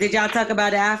times? Because did y'all talk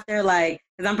about it after? Like,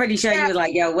 because I'm pretty sure you was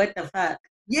like, yo, what the fuck?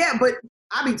 Yeah, but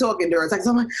I be talking during sex.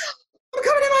 I'm like, I'm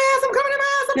coming in my ass. I'm coming in my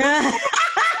ass.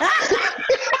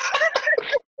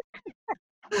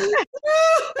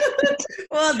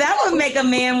 Well, that would make a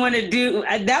man want to do.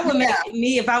 That would make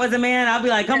me, if I was a man, I'd be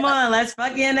like, come on, let's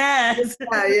fuck in ass.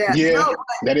 Yeah, no,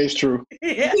 that is true.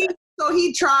 So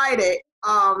he tried it.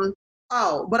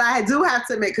 But I do have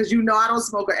to admit, because I don't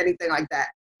smoke or anything like that.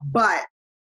 But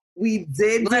we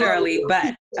did literally,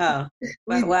 did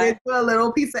do a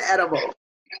little piece of edible.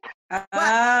 But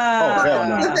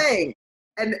that's the thing.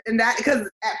 And that, because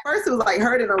at first it was like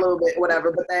hurting a little bit,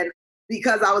 whatever, but then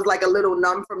because I was like a little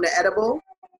numb from the edible,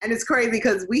 and it's crazy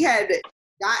because we had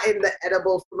gotten the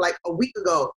edible from like a week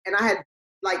ago, and I had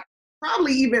like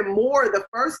probably even more the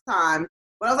first time,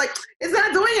 but I was like, it's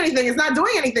not doing anything, it's not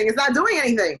doing anything, it's not doing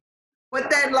anything. But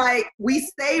then like we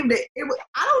saved it.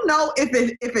 I don't know if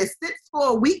it sits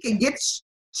for a week and gets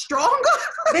stronger.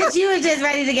 Bitch, you were just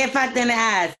ready to get fucked in the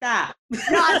ass. Stop.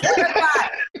 No, I said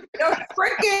not. The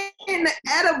freaking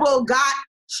edible got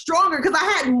stronger because I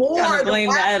had more. Blame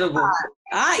the edible. Time.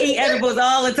 I eat edibles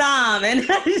all the time, and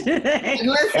listen,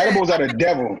 edibles are the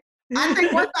devil. I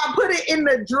think once I put it in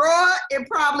the drawer, it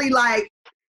probably like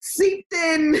seeped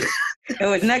in. It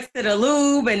was next to the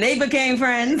lube, and they became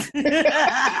friends.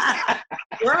 I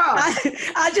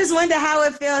just wonder how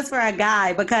it feels for a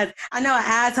guy, because I know an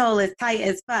asshole is tight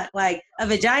as fuck. Like, a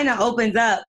vagina opens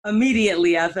up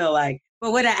immediately, I feel like.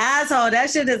 But with an asshole, that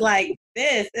shit is like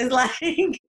this. It's like...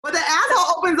 But the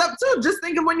asshole opens up too. Just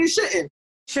think of when you shouldn't.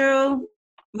 True.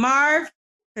 Marv?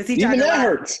 Even that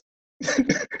hurts.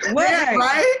 What hurts?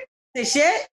 Right? The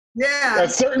shit? Yeah.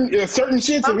 Certain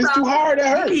shit, if it's too hard,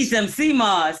 that hurts. You need some sea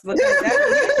moss, because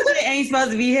that shit ain't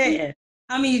supposed to be hitting.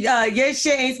 I mean, your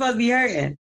shit ain't supposed to be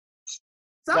hurting.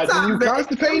 Sometimes like when you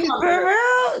constipated? For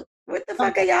real? What the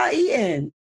fuck are y'all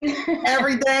eating?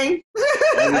 Everything.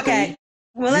 Okay.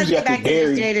 Well, let's get back to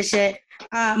this Jada shit.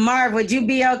 Marv, would you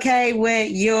be okay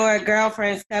with your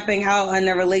girlfriend stepping out on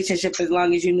the relationship as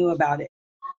long as you knew about it?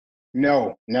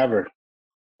 No, never.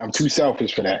 I'm too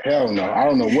selfish for that. Hell no. I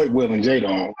don't know what Will and Jada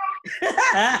on.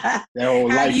 That whole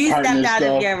Have life you partner stepped out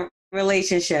stuff. of your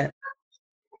relationship?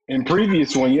 In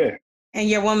previous one, yeah. And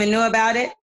your woman knew about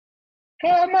it?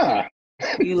 Hell nah.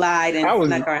 You lied and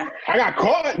snuck around. I got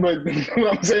caught, but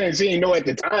what I'm saying, she didn't know at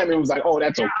the time. It was like, oh,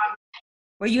 that's okay.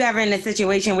 Were you ever in a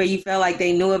situation where you felt like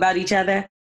they knew about each other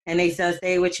and they still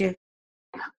stayed with you?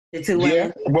 The two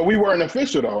women? Yeah, but we weren't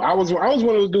official though. I was one of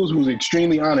those dudes who was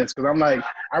extremely honest because I'm like,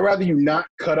 I'd rather you not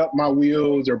cut up my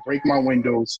wheels or break my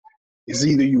windows. It's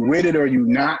either you with it or you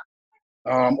not.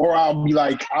 Or I'll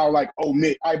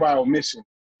omit, I by omission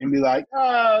and be like,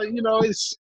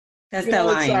 it's That's the the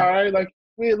line. It's all right. Like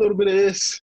we a little bit of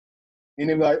this, and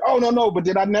then be like, oh no, but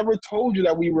then I never told you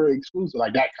that we were exclusive,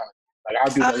 like that kind. Like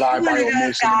I'll do the lie by omission and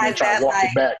then try to walk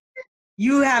it back.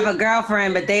 You have a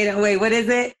girlfriend, but they don't. Wait, what is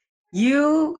it?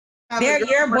 They're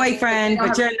your boyfriend,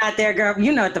 but you're not their girl.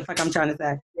 You know what the fuck I'm trying to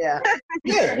say? Yeah.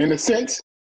 Yeah, in a sense.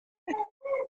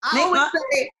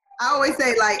 I always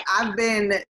say, like, I've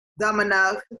been dumb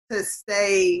enough to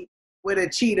stay with a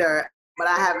cheater, but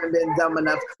I haven't been dumb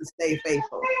enough to stay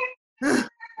faithful.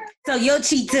 So you'll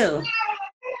cheat too?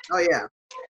 Oh yeah.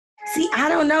 See, I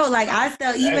don't know. Like I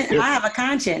have a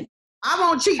conscience. I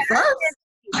won't cheat first.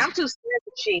 I'm too scared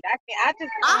to cheat.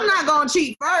 I'm not gonna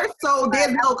cheat first, so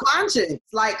there's no conscience.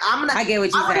 Like I get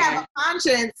what you're saying. I would have a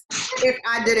conscience if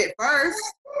I did it first,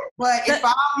 but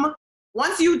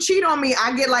once you cheat on me,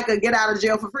 I get like a get out of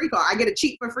jail for free card. I get a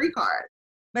cheat for free card.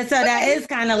 But so that is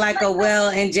kind of like a Will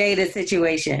and Jada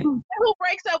situation. Who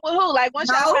breaks up with who? Like once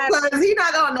y'all because he's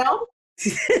not gonna know.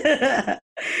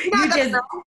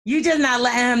 You just not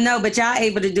letting him know, but y'all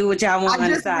able to do what y'all want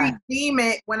on the side. I just redeem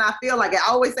it when I feel like it.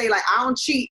 I always say, like, I don't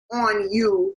cheat on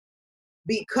you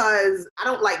because I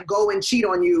don't, like, go and cheat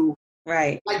on you.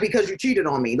 Right. Like, because you cheated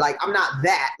on me. Like, I'm not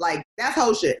that. Like, that's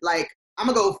whole shit. Like, I'm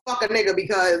gonna go fuck a nigga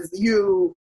because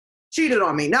you cheated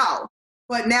on me. No.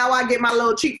 But now I get my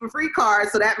little cheat for free card,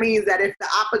 so that means that if the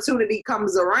opportunity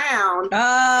comes around.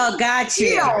 Oh, got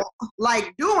you.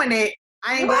 Like, doing it.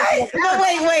 I ain't what?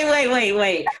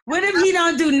 Wait. What if he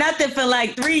don't do nothing for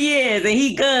like 3 years and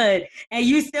he good and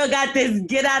you still got this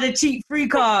get out of cheat free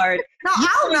card? No,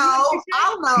 I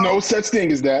don't know. No such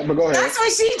thing as that, but go ahead. That's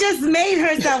what she just made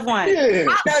herself want. Yeah,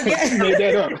 she made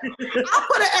that up. I'll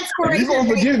put an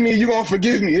expiration date. You gonna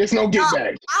forgive me. There's no get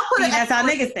back. That's how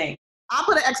niggas think. I'll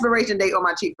put an expiration date on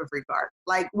my cheat for free card.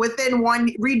 Like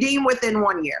redeem within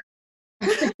 1 year.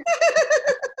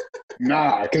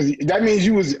 Nah, because that means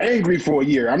you was angry for a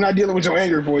year. I'm not dealing with your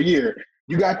anger for a year.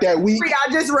 You got that week.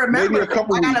 I just remember. Maybe a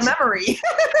couple weeks. I got a memory.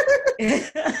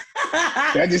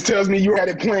 That just tells me you had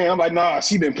it planned. I'm like, nah,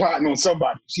 she been plotting on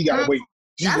somebody. She got to wait.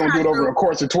 She's going to do it over a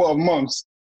course of 12 months.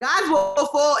 Guys will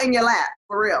fall in your lap,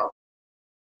 for real.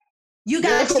 You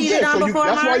got cheated on before,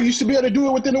 That's why you should be able to do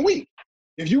it within a week.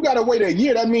 If you got to wait a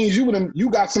year, that means you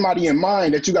got somebody in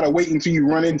mind that you got to wait until you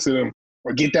run into them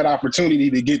or get that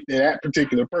opportunity to get to that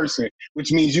particular person,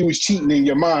 which means you was cheating in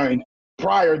your mind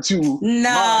prior to.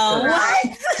 No,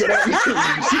 what? So that means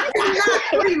it's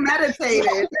not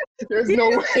premeditated. There's no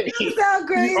way. So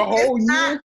crazy. A whole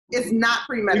year? It's not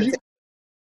premeditated.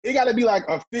 It got to be like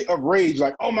a fit of rage,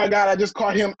 like, oh my God, I just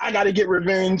caught him. I got to get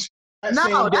revenge. That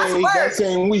same day, that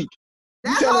same week.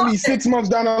 You telling me 6 months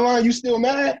down the line, you still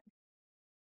mad?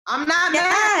 I'm not mad.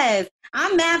 Yes.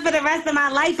 I'm mad for the rest of my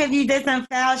life if you did some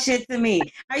foul shit to me.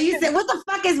 Are you saying, what the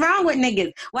fuck is wrong with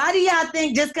niggas? Why do y'all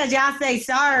think just because y'all say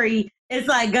sorry, it's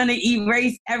like gonna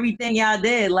erase everything y'all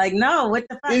did? Like, no, what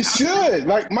the fuck? It should.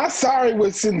 Like, my sorry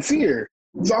was sincere.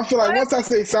 So I feel like once I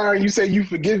say sorry and you say you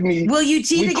forgive me, will you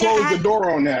cheat we again? close the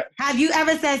door on that. Have you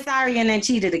ever said sorry and then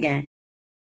cheated again?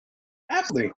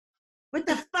 Absolutely. What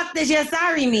the fuck does your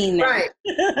sorry mean then? Right.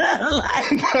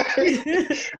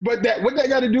 But what that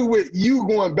got to do with you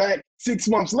going back 6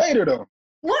 months later, though?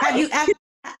 What? Have you ever?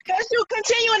 Because you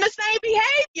continuing the same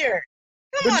behavior.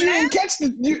 But you didn't catch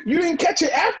you didn't catch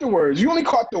it afterwards. You only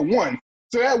caught the one.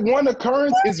 So that one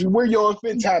occurrence is where your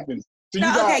offense happens. So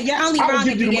you're only wrong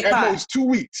if you get caught. At most 2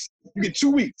 weeks. You get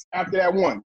 2 weeks after that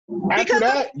one. After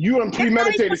that, you done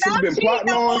premeditated, so you've been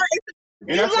plotting on,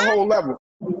 and that's the whole level.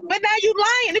 But now you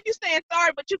lying. If you saying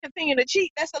sorry, but you continue to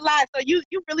cheat, that's a lie. So you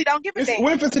really don't give a damn.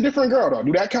 What if it's a different girl, though?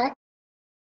 Do that count?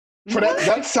 For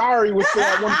that sorry was for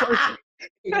that one person.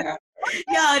 Yeah.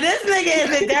 Yo, this nigga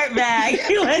is a dirtbag.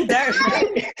 You a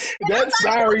dirtbag. That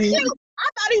sorry. I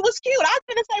thought he was cute. I was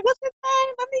gonna say, what's his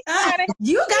name? Let me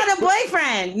you got a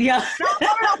boyfriend. Yeah.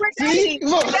 See,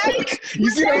 look. You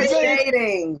see what I'm saying?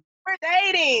 Dating. We're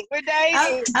dating. We're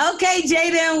dating. Okay,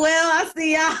 Jada and Will, I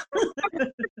see y'all.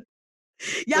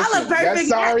 Y'all are perfect. That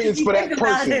sorry is for that Think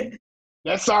about person. it.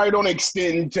 That sorry don't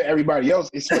extend to everybody else.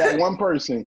 It's for that one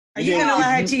person. Are you gonna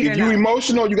let her cheat or If you're not?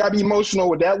 emotional, you gotta be emotional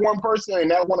with that one person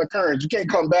and that one occurrence. You can't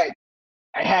come back.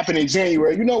 It happened in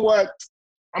January. You know what?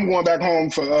 I'm going back home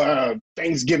for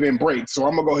Thanksgiving break, so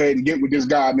I'm gonna go ahead and get with this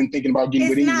guy I've been thinking about getting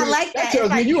It's with not anyway. like that. tells It's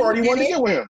me like you you already did want to it. get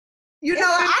with him. You know,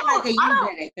 It's I like a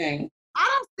don't, you thing. I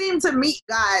don't seem to meet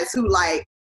guys who like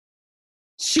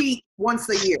cheat once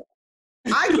a year.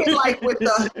 I get like with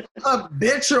the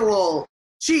habitual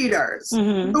cheaters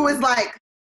Mhm. who is like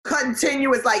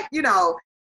continuous, like, you know,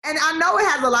 and I know it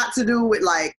has a lot to do with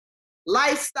like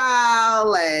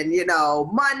lifestyle and, you know,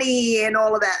 money and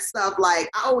all of that stuff. Like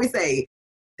I always say,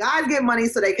 guys get money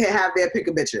so they can have their pick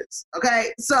of bitches.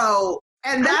 Okay. So,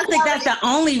 and I that's don't think that's the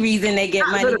only reason they get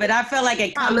Not money, literally. but I feel like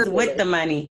it Not comes literally. with the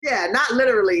money. yeah, not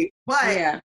literally, but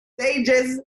Yeah. they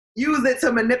just use it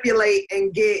to manipulate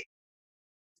and get,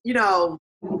 you know,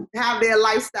 have their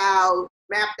lifestyle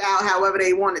mapped out however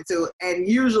they want it to. And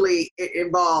usually it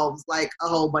involves like a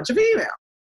whole bunch of female,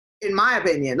 in my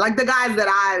opinion. Like the guys that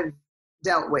I've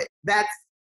dealt with, that's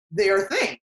their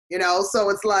thing, you know? So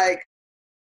it's like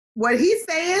what he's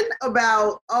saying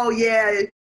about, oh yeah,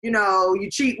 you know,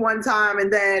 you cheat one time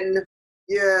and then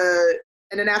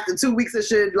after 2 weeks it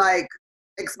should like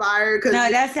expire. Cause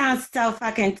No, that sounds so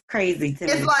fucking crazy to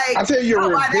it's me. like, I tell you,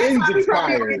 your by that revenge time you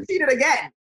probably gonna expires. get cheated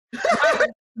again.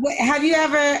 Have you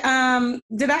ever,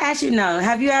 did I ask you? No.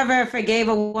 Have you ever forgave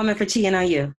a woman for cheating on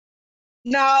you?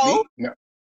 No. Me?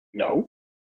 No.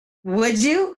 Would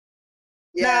you?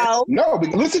 No. No, but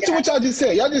listen to what y'all just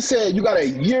said. Y'all just said you got a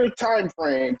year time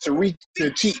frame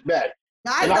to cheat back.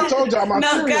 Guys And I don't, told y'all my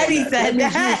No, theory on Cutty that. said That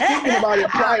means you was thinking about it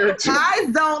prior to. guys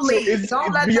don't So leave. it's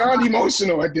Don't let beyond them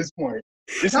emotional at this point.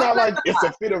 It's Don't not let like them it's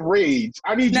a fit of rage.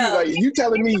 I need you, No. like, you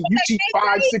telling me you cheat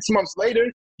 5, 6 months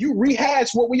later, you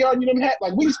rehash what we already done had.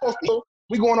 Like, we supposed to,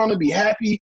 we going on to be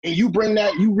happy, and you bring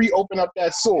that, you reopen up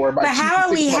that sore by But cheating how are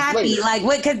 6 we months happy? later. Like,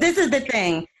 what? Because this is the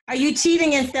thing. Are you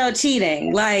cheating and still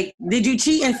cheating? Like, did you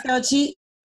cheat and still cheat?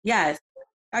 Yes.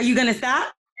 Are you gonna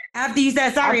stop after you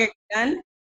said sorry? Are you done?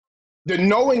 The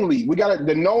knowingly, we got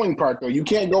the knowing part, though. You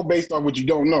can't go based on what you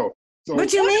don't know. So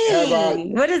What you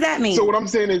mean? What does that mean? So what I'm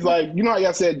saying is, like, you know how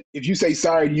y'all said, if you say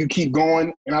sorry, do you keep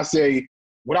going? And I say,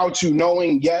 without you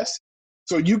knowing, yes.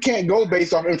 So you can't go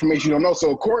based off information you don't know.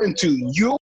 So according to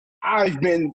you, I've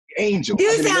been angel. You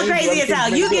I've been an sound angel. crazy as hell.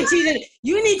 Everything's You been get good. cheated.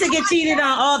 You need to get cheated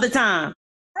on all the time.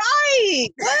 Right.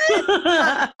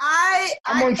 What?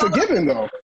 I'm unforgiving, though.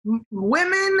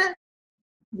 women,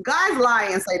 guys lie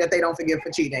and say that they don't forgive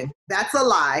for cheating. That's a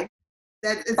lie.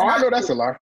 That is Oh, I not know that's true. a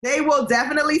lie. They will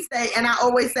definitely say, and I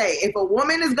always say, if a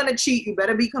woman is gonna cheat, you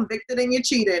better be convicted and you're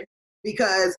cheating,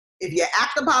 because if you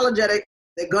act apologetic,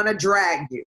 they're gonna drag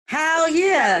you. Hell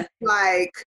yeah.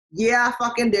 Like, yeah, I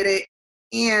fucking did it,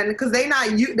 and because they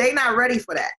not ready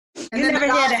for that. And You then never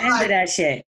the hear the guy's end like, of that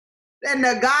shit. and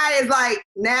the guy is like,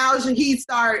 now he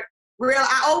start real.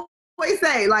 I always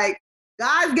say, like,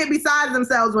 guys get besides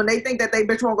themselves when they think that they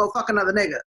bitch won't go fuck another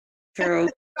nigga. True. You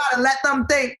gotta let them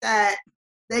think that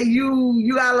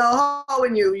you got a little hole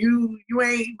in you. You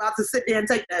ain't about to sit there and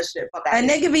take that shit. Fuck A out of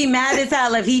here. nigga be mad as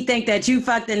hell if he think that you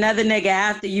fucked another nigga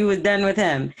after you was done with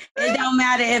him. It don't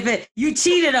matter if you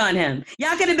cheated on him.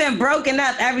 Y'all could have been broken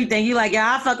up, everything. You like,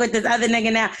 yeah, I fuck with this other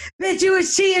nigga now. Bitch, you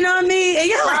was cheating on me. And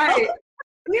you're Right. like,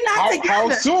 we're not How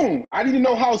together. soon? I need to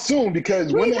know how soon,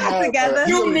 because We women not have together. a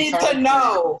You healing need to time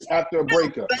know. after a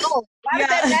breakup. No. Why does Yeah.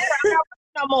 that matter? I'm not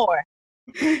with no more.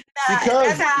 Because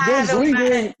That's how I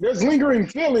have there's lingering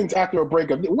feelings after a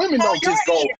breakup. Women On don't your just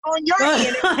go. end. On your end.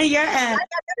 It on your ain't end. got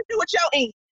nothing to do with your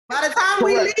end. By the time Correct,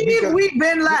 we leave, because- we've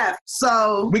been left.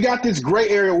 So We got this gray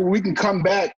area where we can come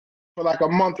back for like a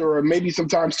month or maybe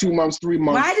sometimes 2 months, 3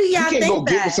 months. Why do y'all you can't think go that?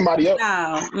 get with somebody else.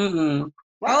 No. Mm-mm.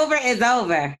 Right. Over is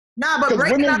over. nah, but 'Cause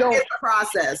breaking women up don't- is the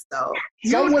process, though.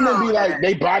 Some You women know be like, that.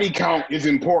 they body count is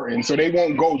important, so they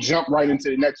won't go jump right into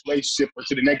the next relationship or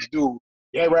to the next dude.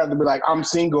 They'd rather be like, I'm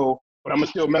single, but I'm gonna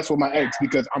still mess with my ex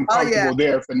because I'm Oh, yeah. comfortable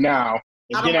there for now. I And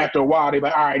don't then like- after a while, they be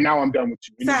like, all right, now I'm done with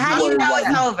you. So And how you you worry know like,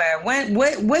 it's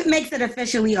over? What makes it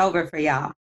officially over for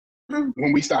y'all?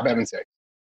 when we stop having sex.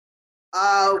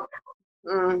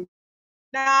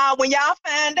 Now, when y'all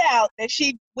find out that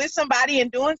she with somebody and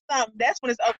doing something, that's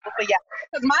when it's over for y'all.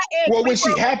 Because my ex, Well, we when she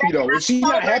broke happy up. though, if she's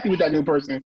not happy with that new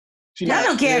person, Y'all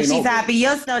don't care if she's happy.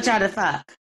 You'll still try to fuck.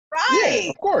 Right. Yeah,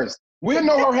 of course. We'll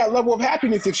know her level of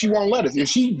happiness if she won't let us. If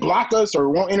she block us or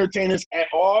won't entertain us at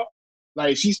all,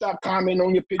 like she stopped commenting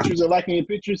on your pictures or liking your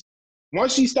pictures,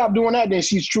 once she stopped doing that, then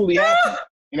she's truly happy.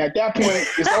 And at that point,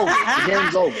 it's over. The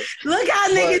game's over. Look how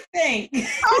niggas think.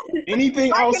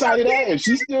 Anything outside of that, if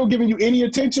she's still giving you any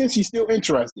attention, she's still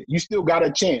interested. You still got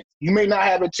a chance. You may not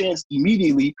have a chance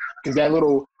immediately because that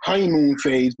little honeymoon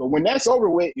phase, but when that's over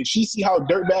with, if she see how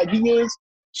dirtbag he is,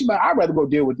 she's like, I'd rather go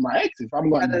deal with my ex if I'm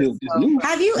going to deal with this new.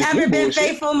 Have you ever been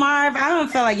faithful, Marv? I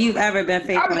don't feel like you've ever been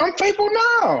faithful. I'm faithful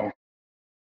now.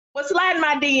 Well, slide in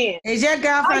my DM. Is your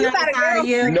girlfriend outside of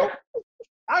you? Nope.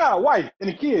 I got a wife and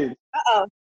a kid.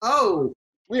 Oh.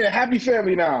 We're a happy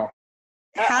family now.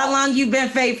 How long you been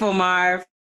faithful, Marv?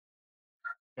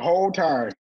 The whole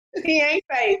time. He ain't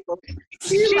faithful.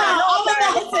 She don't know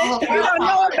about it. You don't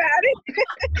know about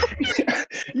it.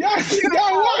 Yes, you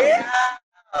got what?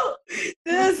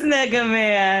 This nigga,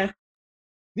 man.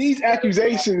 These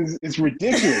accusations is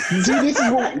ridiculous. You see, this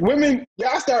is what women,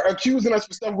 y'all start accusing us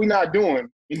for stuff we're not doing.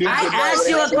 And then I asked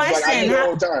you a question. The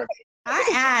whole time.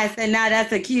 I asked, and now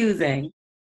that's accusing.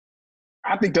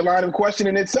 I think the line of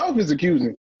questioning itself is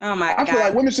accusing. Oh my God. I feel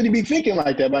like women shouldn't be thinking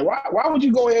like that. Like, why would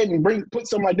you go ahead and put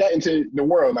something like that into the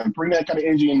world? Like, bring that kind of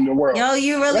energy into the world. Yo,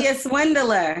 you really a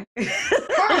swindler.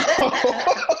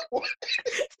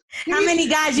 How many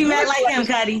guys you met like him,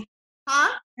 Cutty?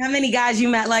 Huh? How many guys you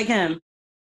met like him?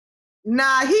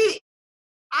 Nah,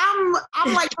 I'm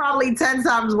like probably 10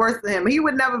 times worse than him. He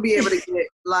would never be able to get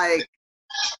like,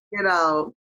 you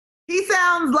know, he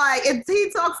sounds like he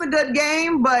talks a good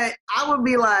game, but I would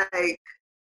be like,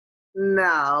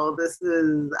 no, this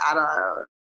is, I don't.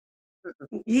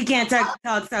 He can't talk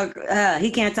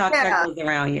he can't talk circles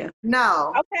around you.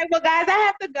 No. Okay, well, guys, I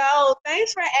have to go.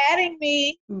 Thanks for adding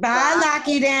me. Bye. Lock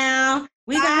you down.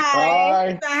 We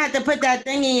gonna have to put that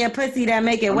thing in your pussy that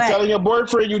make it wet. Telling your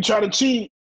boyfriend you try to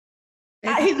cheat.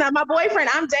 He's not my boyfriend.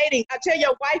 I'm dating. I tell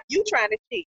your wife you trying to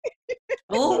cheat.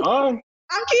 Oh.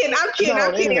 I'm kidding.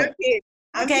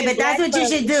 Okay, but that's what you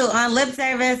should do. On lip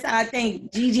service, I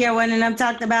think Gigi or one of them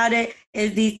talked about it,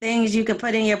 is these things you could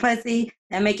put in your pussy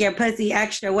that make your pussy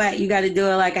extra wet. You got to do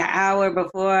it like an hour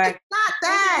before. It's not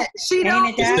that. She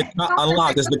don't.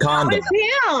 Unlock. It's the condom. It's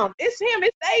him. It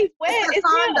stays wet. It's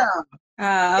condom. him.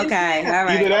 Oh, okay. All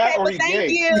right. Either that or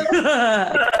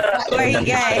he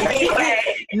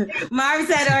gay. Marv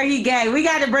said or he gay. We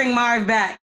got to bring Marv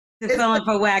back to filling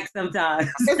for wax sometimes.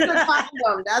 It's the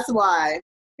condom. That's why.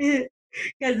 Because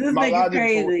this nigga's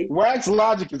crazy. Wax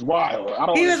logic is wild.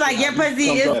 He was like, your pussy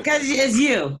is because it's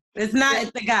you. It's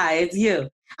not the guy. It's you.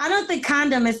 I don't think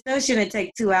condom still shouldn't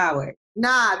take 2 hours.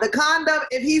 Nah, the condom,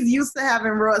 if he's used to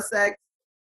having raw sex,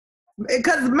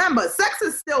 because remember, sex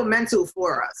is still mental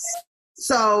for us.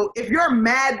 So if you're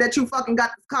mad that you fucking got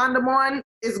this condom on,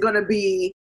 it's going to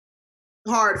be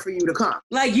hard for you to come.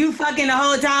 Like you fucking the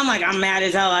whole time, like I'm mad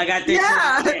as hell I got this.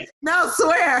 Yeah, no,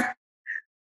 swear.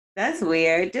 That's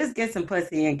weird. Just get some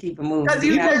pussy and keep it moving. Because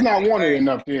he does not want it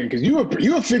enough then, because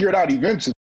you'll figure it out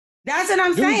eventually. That's what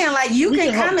I'm saying. Like you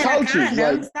can come in a condom.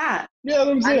 Like, stop. Yeah, what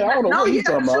I'm saying. I don't know what he's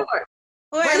talking about.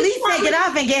 Or at least take it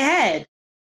off and get head.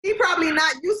 He probably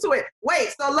not used to it.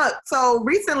 Wait, so look. So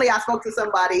recently I spoke to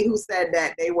somebody who said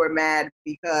that they were mad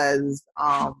because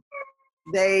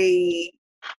they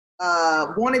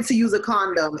wanted to use a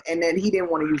condom and then he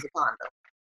didn't want to use a condom.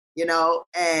 You know?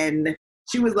 And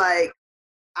she was like,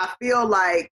 I feel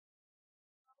like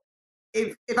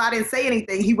if I didn't say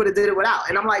anything, he would have did it without.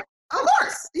 And I'm like, of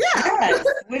course, yeah. Yes.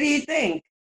 What do you think?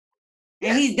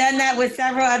 And he's done that with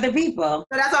several other people.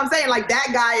 So that's what I'm saying. Like that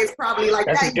guy is probably like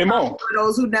that's that. One of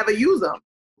those who never use them.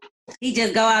 He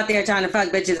just go out there trying to fuck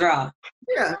bitches raw.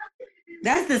 Yeah.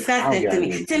 That's disgusting to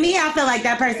me. To me, I feel like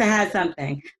that person has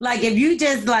something. Like if you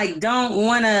just like don't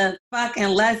want to fuck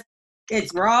unless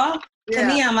it's raw. To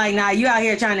me, I'm like, nah, you out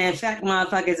here trying to infect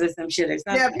motherfuckers with some shit or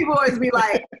something. Yeah, people always be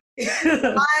like,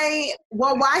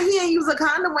 why he ain't use a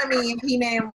condom with me if he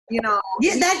named, you know.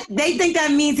 Yeah, they think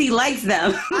that means he likes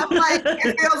them. I'm like,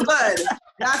 it feels good.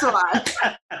 That's why.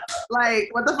 Like,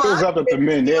 what the fuck? Feels up to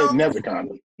men. They're never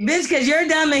condom. Bitch, because you're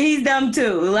dumb and he's dumb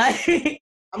too. Like,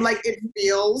 I'm like, it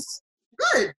feels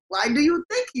good. Why do you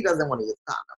think he doesn't want to use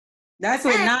a condom? That's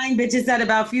what 9 bitches said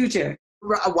about Future.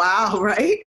 Wow,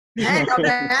 right? And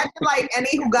imagine like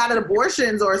any who got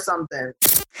abortions or something.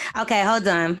 Okay, hold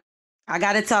on. I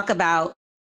got to talk about,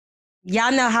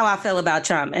 y'all know how I feel about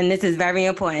Trump, and this is very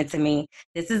important to me.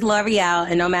 This is L'Oreal,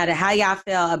 and no matter how y'all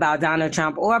feel about Donald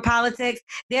Trump or politics,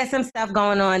 there's some stuff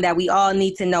going on that we all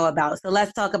need to know about. So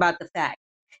let's talk about the facts.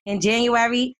 In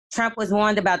January, Trump was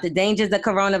warned about the dangers of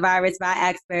coronavirus by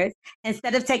experts.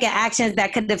 Instead of taking actions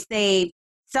that could have saved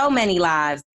so many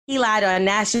lives, he lied on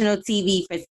national TV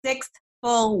for 6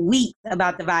 full weeks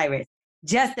about the virus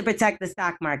just to protect the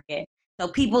stock market. So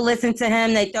people listened to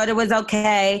him. They thought it was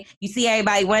okay. You see,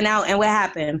 everybody went out and what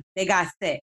happened? They got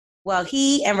sick. Well,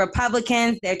 he and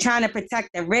Republicans, they're trying to protect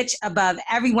the rich above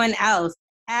everyone else,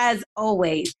 as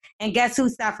always. And guess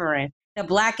who's suffering? The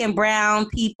black and brown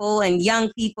people and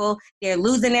young people, they're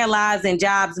losing their lives and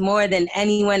jobs more than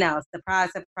anyone else.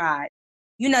 Surprise, surprise.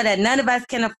 You know that none of us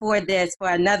can afford this for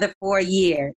another 4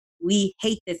 years. We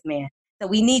hate this man. So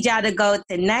we need y'all to go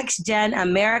to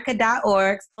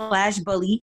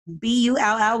nextgenamerica.org/bully,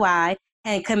 BULLY,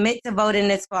 and commit to voting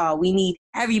this fall. We need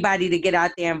everybody to get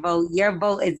out there and vote. Your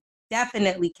vote is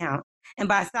definitely count. And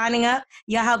by signing up,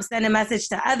 you'll help send a message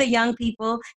to other young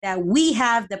people that we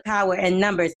have the power and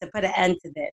numbers to put an end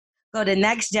to this. Go to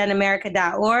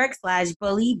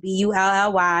nextgenamerica.org/bully,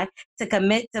 BULLY, to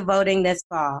commit to voting this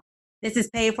fall. This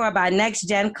is paid for by Next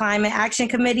Gen Climate Action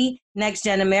Committee,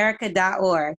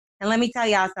 nextgenamerica.org. And let me tell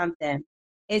y'all something.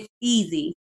 It's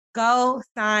easy. Go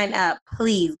sign up,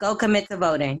 please. Go commit to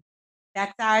voting.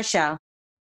 Back to our show.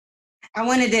 I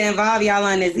wanted to involve y'all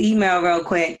on this email real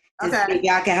quick. Okay. To see if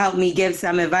y'all can help me give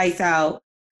some advice out.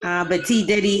 But T.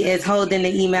 Diddy is holding the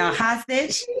email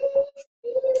hostage.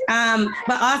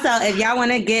 But also, if y'all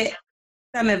want to get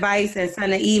some advice and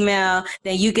send an email,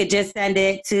 then you could just send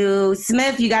it to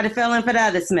Smith. You got to fill in for the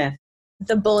other Smith.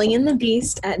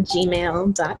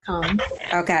 thebullyandthebeast@gmail.com.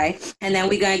 Okay. And then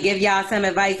we're going to give y'all some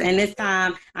advice. And this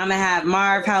time, I'm going to have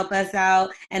Marv help us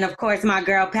out. And, of course, my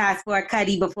girl, Passport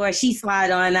Cutty, before she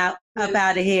slide on up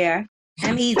out of here.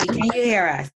 I'm easy. Can you hear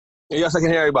us? Yes, I can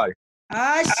hear everybody.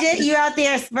 Oh, shit. You out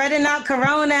there spreading out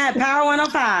Corona at Power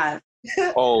 105.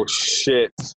 Oh,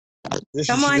 shit.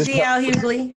 Come on, DL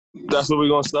Hughley. That's what we're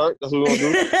going to start? That's what we're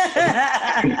going to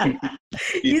do?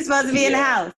 You're supposed to be in the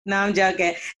house. No, I'm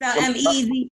joking. So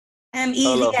M-Easy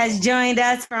has joined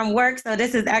us from work, so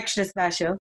this is extra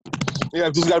special. Yeah,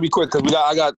 just got to be quick because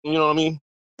I got, you know what I mean?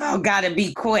 Oh, got to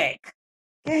be quick.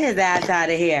 Get his ass out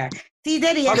of here. T.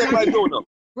 Diddy. How's everybody doing, though?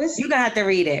 You're going to have to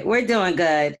read it. We're doing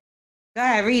good. Go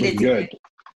ahead, read it. Good.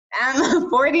 I'm a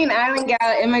 14-island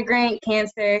gal, immigrant,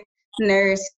 cancer,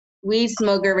 nurse, weed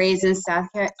smoker raised in South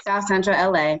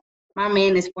Central LA. My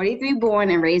man is 43, born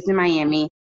and raised in Miami,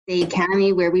 Dade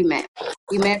County, where we met.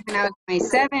 We met when I was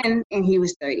 27 and he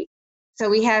was 30. So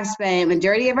we have spent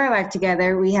majority of our life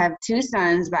together. We have 2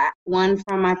 sons, but one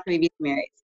from my previous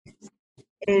marriage.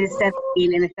 It is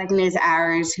 17 and the second is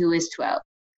ours, who is 12.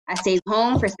 I stayed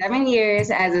home for 7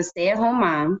 years as a stay-at-home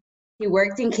mom. He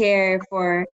worked and cared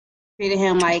for, treated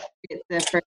him like the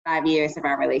first 5 years of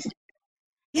our relationship.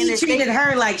 He treated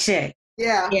her like shit.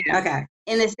 Yeah. Okay.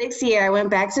 In the 6th year, I went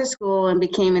back to school and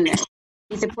became a nurse.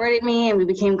 He supported me and we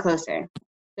became closer.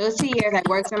 Those 2 years, I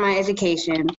worked on my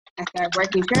education. I started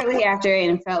working shortly after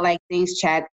and felt like things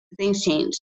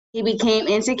changed. He became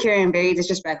insecure and very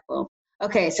disrespectful.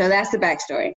 Okay, so that's the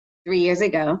backstory. 3 years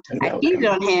ago, I cheated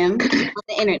on him on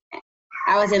the internet.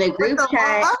 I was in a group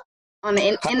chat on the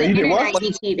internet.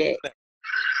 He cheated.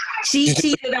 She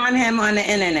cheated on him on the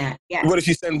internet. Yeah. What if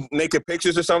she send naked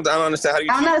pictures or something? I don't understand how you.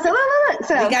 I don't know. So look.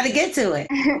 So we got to get to it.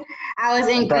 I was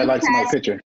in probably group like chats.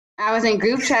 picture. I was in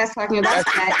group chats talking about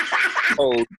sex.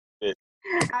 Oh shit.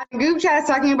 I was in group chats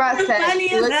talking about sex.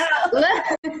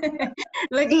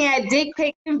 Looking at dick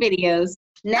pics and videos.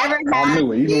 Never I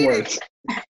knew it. Even worse.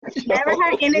 Never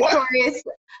had intercourse,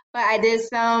 but I did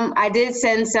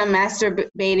send some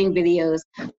masturbating videos.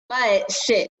 But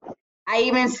shit, I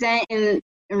even sent and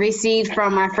received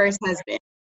from my first husband.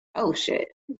 Oh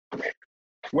shit.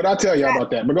 What I tell you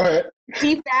about that? But go ahead.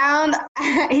 He found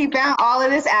all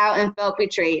of this out and felt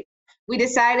betrayed. We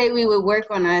decided we would work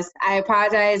on us. I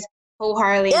apologized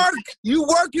wholeheartedly. You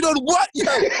work? You know what? You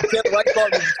gotta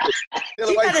start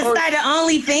an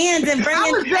OnlyFans and bring in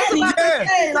money.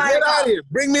 Get out of here.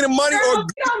 Bring me the money or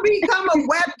don't become a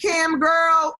webcam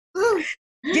girl.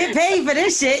 Get paid for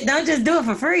this shit. Don't just do it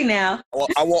for free now.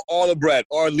 I want all the bread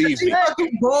or leave me.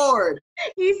 Bored.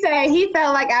 He said he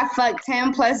felt like I fucked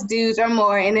 10 plus dudes or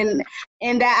more and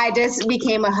that I just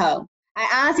became a hoe. I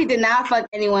honestly did not fuck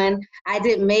anyone. I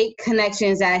did make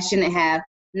connections that I shouldn't have.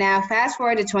 Now, fast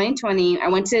forward to 2020, I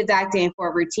went to the doctor for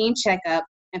a routine checkup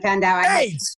and found out I had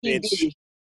STD.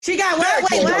 She got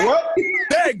what? Wait, what?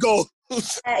 There it goes.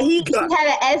 He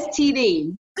had an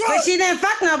STD. But she didn't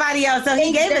fuck nobody else, so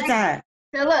he gave it to her.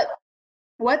 So look,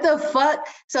 what the fuck?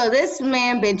 So this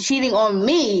man been cheating on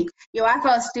me. Yo, I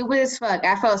felt stupid as fuck.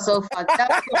 I felt so fucked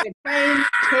up.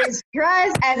 His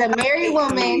trust as a married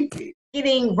woman,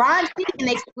 getting raunchy and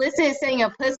explicit, sending a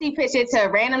pussy picture to a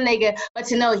random nigga, but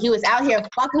to know he was out here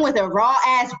fucking with a raw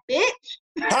ass bitch.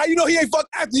 How you know he ain't fucked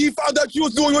after he found out you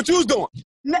was doing what you was doing?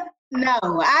 No,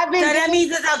 I've been. So that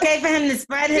means it's okay for him to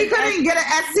spread his. He couldn't get an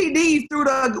STD through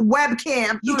the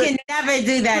webcam. You can never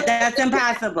do that. That's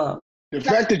impossible. The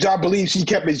fact that y'all believe she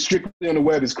kept it strictly on the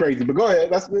web is crazy. But go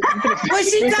ahead. Well,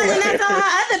 she telling that's all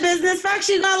her other business. Fuck,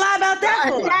 she gonna lie about that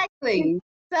for? Exactly.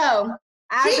 So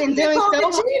I've been doing so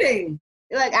much. Cheating.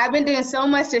 Look, I've been doing so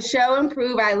much to show and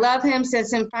prove I love him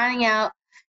since him finding out.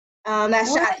 That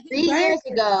shot 3 years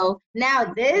ago.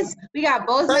 Now we got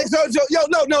both. Hey, no.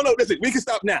 Listen, we can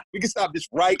stop now. We can stop this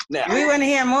right now. We want to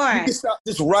hear more. We can stop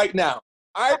this right now.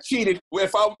 I cheated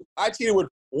with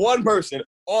one person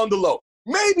on the low.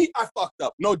 Maybe I fucked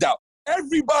up, no doubt.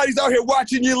 Everybody's out here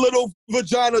watching your little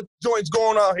vagina joints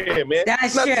going on here, man.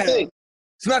 That's true.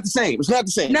 It's not the same. It's not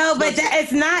the same. No, but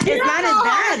it's not as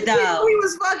bad though. He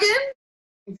was fucking.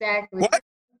 Exactly. What?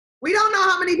 We don't know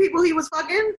how many people he was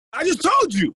fucking. I just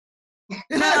told you.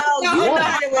 No, you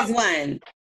thought it was one.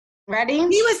 Ready?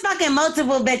 He was fucking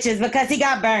multiple bitches because he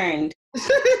got burned.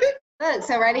 Look,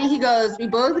 so ready? He goes, we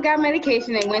both got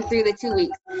medication and went through the 2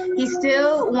 weeks. He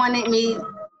still wanted me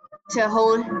to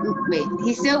hold me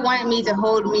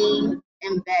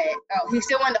in bed. Oh, he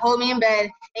still wanted to hold me in bed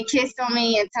and kiss on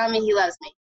me and tell me he loves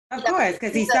me. Of course,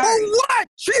 because he's sorry. Oh, what?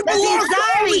 She belongs to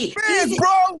OnlyFans,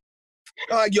 bro.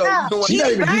 Yo, she's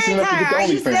not even decent enough to get the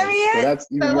OnlyFans. So that's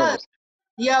even worse.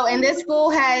 Yo, and this fool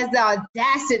has the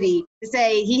audacity to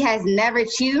say he has never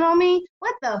cheated on me.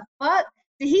 What the fuck?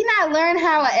 Did he not learn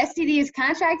how a STD is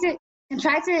contracted?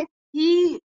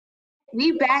 We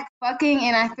back fucking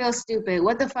and I feel stupid.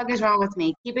 What the fuck is wrong with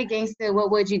me? Keep it gangster. What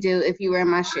would you do if you were in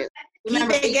my shoe?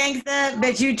 Remember, keep it gangster,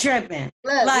 but you tripping.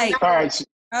 Look, like, all right.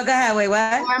 Oh, go ahead. Wait,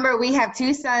 what? Remember, we have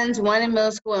 2 sons, one in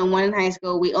middle school and one in high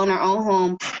school. We own our own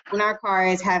home, own our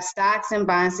cars, have stocks and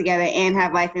bonds together, and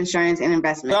have life insurance and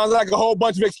investments. Sounds like a whole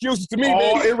bunch of excuses to me,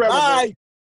 man. Irrelevant.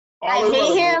 I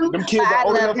hate him. Them kids are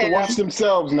old enough to watch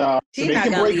themselves now. So they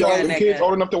can break up. Them kids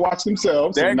old enough to watch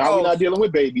themselves. So now we're not dealing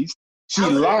with babies. She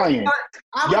lying.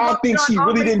 Y'all think she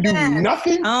really didn't do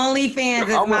nothing? OnlyFans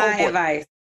is my advice.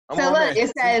 So look, it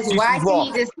says, why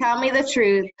can't he just tell me the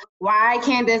truth? Why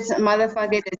can't this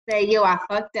motherfucker just say, yo, I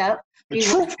fucked up. We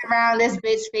walked around this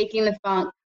bitch faking the funk.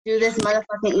 Do this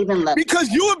motherfucking even look? Because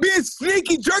you were being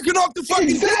sneaky, jerking off the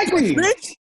fucking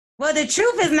bitch. Well, the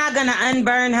truth is not going to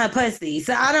unburn her pussy.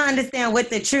 So I don't understand what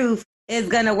the truth is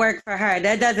going to work for her.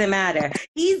 That doesn't matter.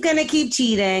 He's going to keep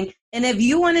cheating. And if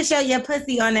you want to show your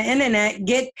pussy on the internet,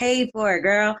 get paid for it,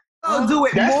 girl. I'll do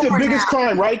it. That's more the biggest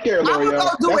crime right there, L'Oreal. I would go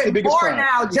do That's it more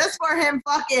now, just for him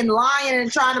fucking lying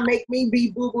and trying to make me be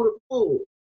boo boo the fool.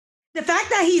 The fact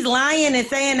that he's lying and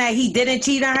saying that he didn't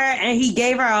cheat on her and he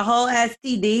gave her a whole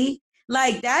STD,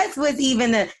 like that's what's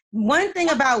even the one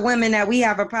thing about women that we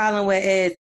have a problem with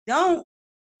is don't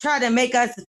try to make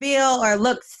us feel or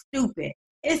look stupid.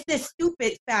 It's the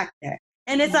stupid factor.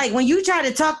 And it's like when you try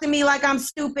to talk to me like I'm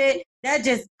stupid, that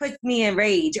just puts me in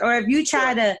rage. Or if you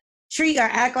try to treat or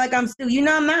act like I'm stupid,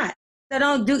 I'm not. So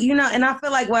don't do, and I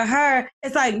feel like with her,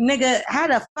 it's like, nigga, how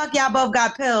the fuck y'all both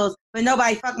got pills, but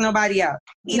nobody fuck nobody else?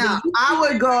 No, I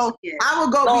would go.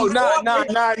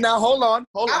 Oh, no, hold on.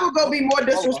 I would go be more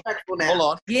disrespectful now. Hold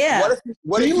on. Yeah.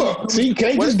 You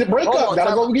can't just break up.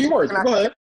 Gotta go get worse. Go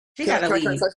ahead. She gotta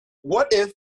leave. What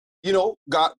if,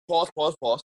 got pause.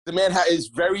 The man is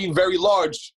very, very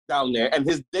large down there, and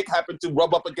his dick happened to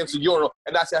rub up against the urinal,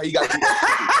 and that's how he got.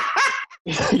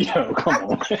 Yo, come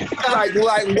on. like,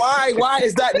 why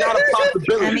is that not a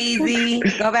possibility? I'm easy.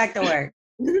 Go back to work.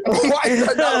 Why is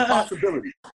that not a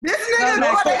possibility? This nigga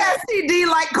got an STD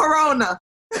like Corona.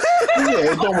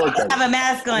 Yeah, it don't work. Have a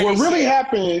mask on. What really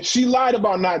happened? She lied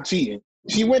about not cheating.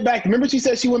 She went back. Remember, she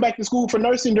said she went back to school for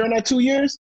nursing during that 2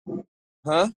 years.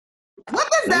 Huh? What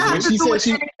does that have to do with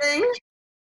anything?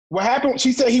 What happened?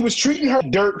 She said he was treating her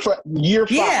dirt for year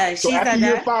 5. Yeah, so after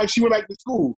year 5, she went back to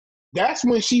school. That's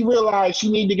when she realized she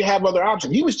needed to have other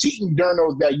options. He was cheating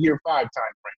during that year 5 time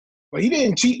frame. But he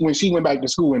didn't cheat when she went back to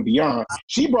school and beyond.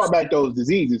 She brought back those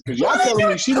diseases. Because y'all telling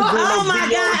me she was doing Oh those my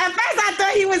videos. God. At first I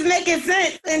thought he was making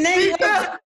sense. And then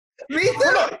Me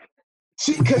too.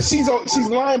 Because she's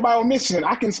lying by omission.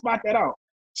 I can spot that out.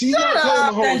 She's not telling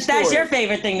the whole story. That's your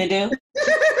favorite thing to do.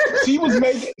 She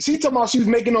talking about she was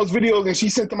making those videos and she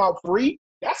sent them out free.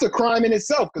 That's a crime in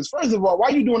itself. Because first of all, why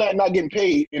are you doing that and not getting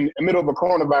paid in the middle of a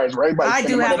coronavirus? Right? I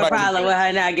do have a problem with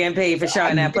her not getting paid for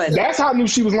showing that pussy. That's how I knew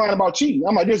she was lying about cheating.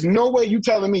 I'm like, there's no way you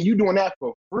telling me you doing that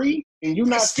for free and you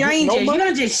not strangers. You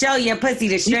don't just show your pussy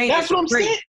to strangers. That's what I'm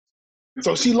saying.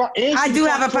 So she lied. I do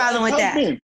have a problem with that.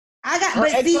 Her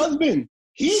ex-husband.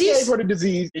 He gave her the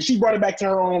disease and she brought it back to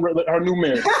her new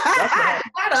marriage. That's what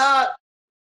happened. Shut up.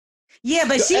 Yeah,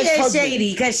 but The she is ex-husband.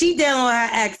 shady because she dealing with her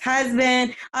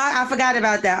ex-husband. I forgot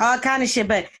about that. All kind of shit.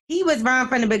 But he was wrong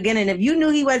from the beginning. If you knew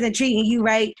he wasn't treating you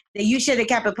right, then you should have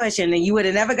kept it pushing, and you would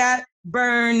have never got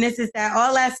burned. This is that.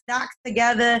 All that stocks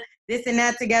together, this and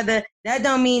that together. That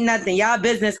don't mean nothing. Y'all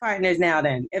business partners now.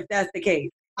 Then, if that's the case,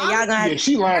 and y'all gonna have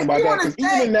She lying about that because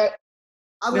even in that.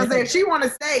 I was gonna say if she want to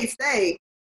stay.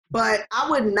 But I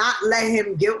would not let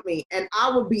him guilt me, and I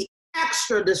would be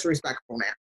extra disrespectful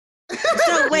now.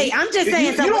 So wait, I'm just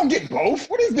saying. You don't get both.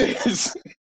 What is this?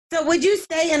 So would you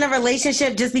stay in a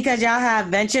relationship just because y'all have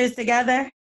ventures together?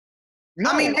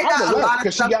 No, I mean, they got a lot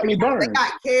of stuff. She got me burned. They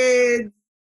got kids,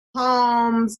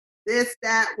 homes, this,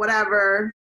 that,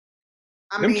 whatever.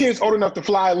 Them kids old enough to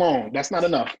fly alone. That's not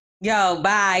enough. Yo,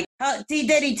 bye. Oh, T.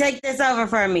 Diddy, take this over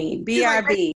for me.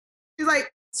 BRB. She's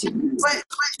like,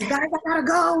 but guys, I gotta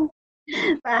go.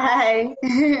 Bye.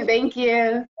 Thank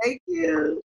you. Thank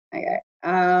you. Okay.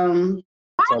 Why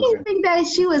do you think that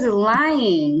she was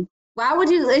lying? Why would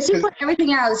you? If she put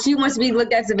everything out, she wants to be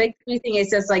looked at as a victim. You think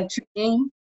it's just like tricking?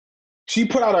 She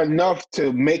put out enough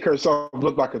to make herself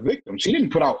look like a victim. She didn't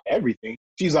put out everything.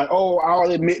 She's like, oh,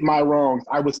 I'll admit my wrongs.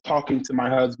 I was talking to my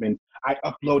husband. I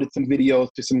uploaded some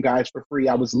videos to some guys for free.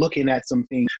 I was looking at some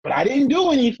things, but I didn't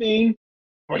do anything.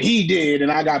 But he did,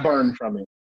 and I got burned from it.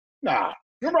 Nah.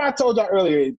 Remember I told y'all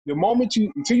earlier, the moment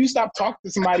until you stop talking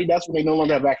to somebody, that's when they no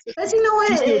longer have access. But you know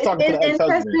what? It's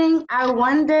interesting. I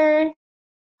wonder,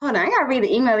 hold on, I gotta read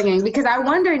the email again, because I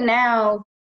wonder now,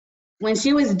 when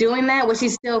she was doing that, was she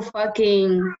still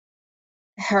fucking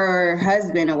her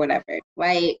husband or whatever?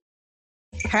 Like,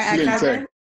 her ex-husband?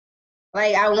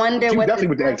 Like, I wonder she was what. Definitely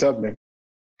with the ex-husband.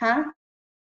 Huh?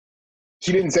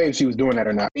 She didn't say if she was doing that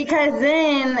or not. Because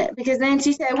then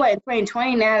she said, what, in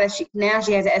 2020, now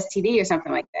she has an STD or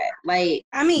something like that. Like,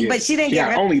 I mean, but she didn't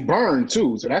get only burned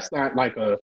too, so that's not like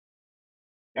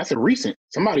that's a recent.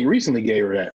 Somebody recently gave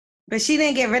her that. But she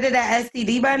didn't get rid of that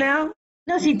STD by now?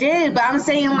 No, she did, but I'm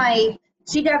saying, like,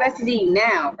 she got STD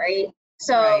now, right?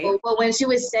 So, right. But when she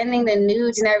was sending the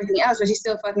nudes and everything else, was she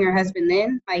still fucking her husband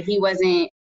then? Like, he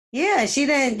wasn't. Yeah, she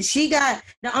didn't. She got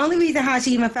the only reason how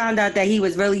she even found out that he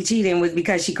was really cheating was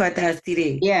because she caught the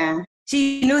STD. Yeah,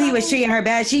 she knew he was treating her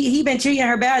bad. He been treating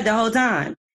her bad the whole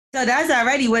time. So that's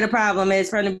already where the problem is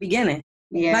from the beginning.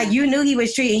 Yeah, like you knew he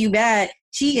was treating you bad.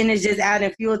 Cheating is just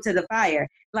adding fuel to the fire.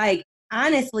 Like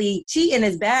honestly, cheating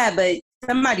is bad, but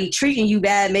somebody treating you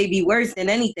bad may be worse than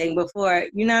anything. Before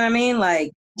you know what I mean?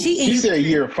 Like cheating. She said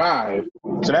year 5,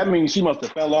 so that means she must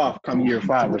have fell off come year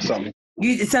 5 or something.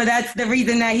 So that's the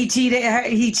reason that he cheated her.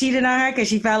 He cheated on her because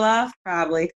she fell off.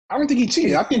 Probably. I don't think he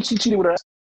cheated. I think she cheated with her.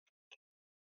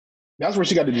 That's where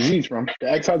she got the disease from.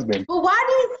 The ex-husband. Well, why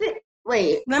do you think?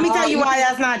 Wait. Let me tell you why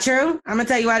that's not true. I'm gonna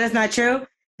tell you why that's not true.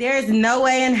 There's no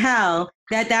way in hell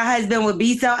that husband would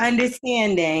be so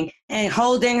understanding and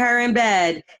holding her in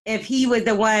bed if he was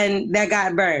the one that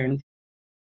got burned.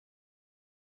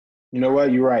 You know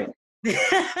what? You're right.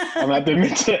 I'm not to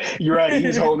admit that. You're right. He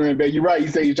was holding her in bed. You're right. He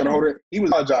said he's trying to hold her. He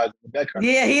was apologizing.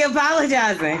 Yeah, he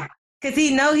apologizing. Because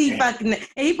he know he fucking,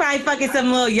 he probably fucking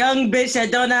some little young bitch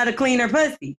that don't know how to clean her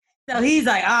pussy. So he's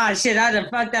like, shit, I done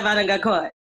fucked up. I done got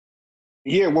caught.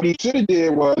 Yeah, what he should have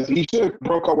did was he should have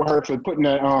broke up with her for putting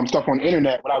that stuff on the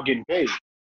internet without getting paid.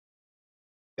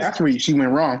 That's where she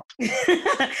went wrong.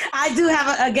 I do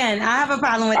have I have a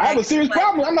problem with that. I have a serious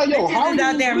problem. I'm like, yo, how are you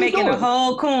out there making a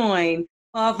whole coin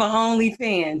off of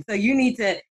OnlyFans? So you need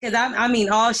to, because I mean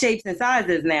all shapes and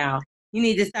sizes now. You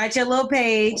need to start your little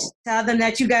page, tell them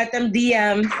that you got them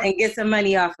DMs, and get some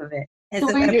money off of it.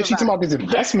 Yeah, she's talking about this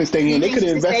investment thing, and they could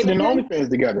have invested in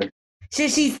OnlyFans together. Should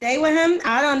she stay with him?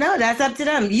 I don't know. That's up to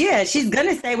them. Yeah, she's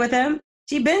gonna stay with him.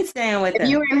 She's been staying with him. If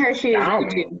you were in her shoes,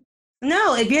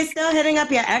 no, if you're still hitting up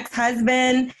your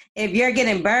ex-husband, if you're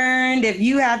getting burned, if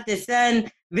you have to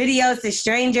send videos to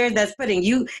strangers that's putting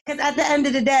you, because at the end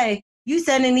of the day, you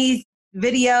sending these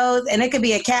videos and it could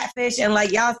be a catfish, and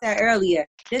like y'all said earlier,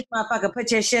 this motherfucker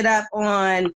put your shit up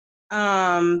on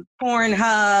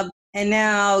Pornhub and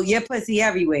now your pussy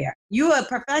everywhere. You a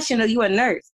professional, you a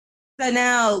nurse. So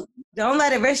now don't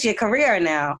let it risk your career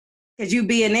now because you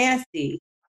being nasty.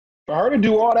 For her to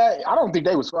do all that, I don't think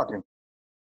they was fucking.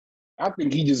 I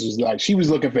think he just was like, she was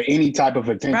looking for any type of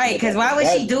attention. Right, because why would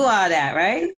she do all that,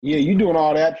 right? Yeah, you doing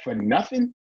all that for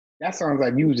nothing? That sounds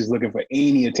like you was just looking for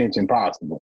any attention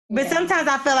possible. But sometimes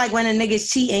I feel like when a nigga's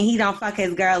cheating, he don't fuck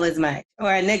his girl as much.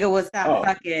 Or a nigga will stop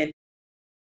fucking.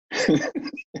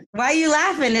 Why are you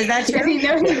laughing? Is that true?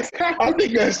 I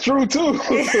think that's true, too.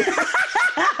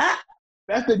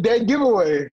 That's the dead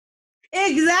giveaway.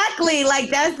 Exactly. Like,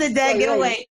 that's the dead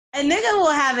giveaway. a nigga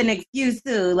will have an excuse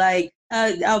too, like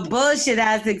a bullshit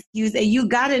ass excuse, and you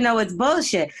gotta know it's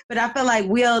bullshit. But I feel like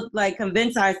we'll like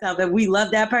convince ourselves that we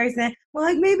love that person. Well,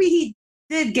 like maybe he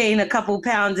did gain a couple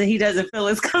pounds and he doesn't feel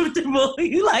as comfortable.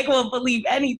 You like won't believe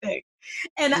anything.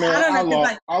 And Man, I don't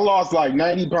know. I lost like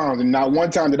 90 pounds, and not one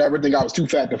time did I ever think I was too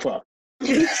fat to fuck.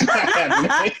 Okay, so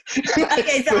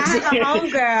I had a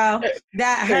homegirl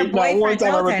that her boyfriend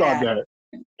told her that.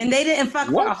 And they didn't fuck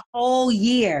for a whole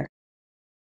year.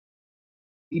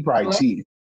 He probably cheated.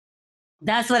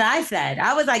 That's what I said.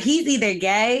 I was like, he's either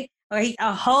gay or he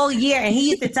a whole year. And he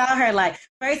used to tell her, like,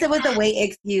 first it was a weight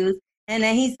excuse. And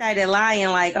then he started lying,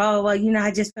 like, oh, well,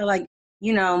 I just feel like,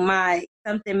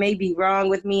 something may be wrong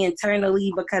with me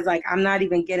internally because, like, I'm not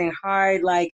even getting hard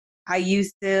like I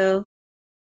used to.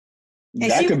 And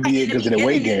that could be it because of the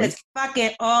weight gain. He was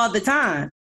fucking all the time.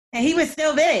 And he was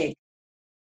still big.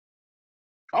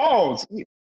 Oh,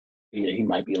 yeah, he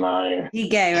might be lying. He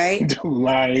gay, right?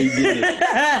 Lying.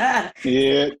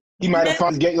 Yeah. He might have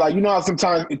found gay. Like, how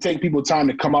sometimes it takes people time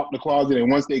to come out the closet, and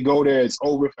once they go there, it's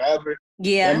over forever.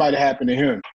 Yeah. That might have happened to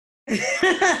him. All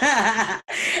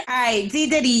right, T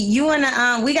Diddy, you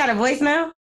wanna we got a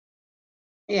voicemail?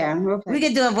 Yeah, okay. We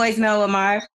could do a voicemail with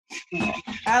Marv.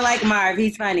 I like Marv,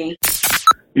 he's funny.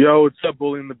 Yo, what's up,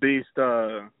 Bullying the Beast?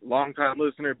 Long time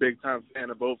listener, big time fan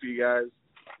of both of you guys.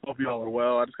 Hope you all are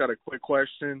well. I just got a quick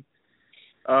question.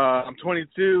 I'm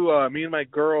 22. Me and my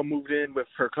girl moved in with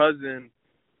her cousin.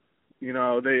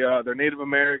 They're Native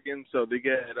American, so they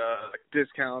get like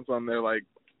discounts on their like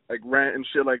rent and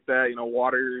shit like that.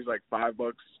 Water is like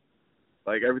 $5.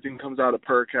 Like everything comes out of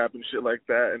per cap and shit like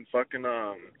that. And fucking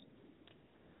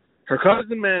her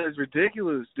cousin, man, is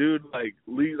ridiculous, dude. Like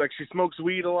she smokes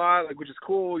weed a lot, like, which is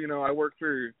cool. I work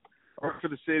for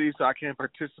the city, so I can't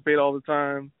participate all the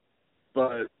time.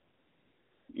 But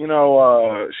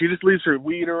she just leaves her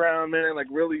weed around, man, like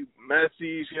really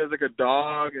messy. She has like a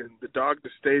dog, and the dog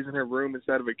just stays in her room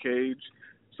instead of a cage.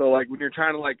 So like when you're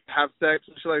trying to like have sex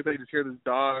and shit like that, you just hear this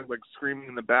dog like screaming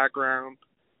in the background.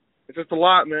 It's just a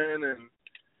lot, man.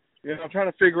 And I'm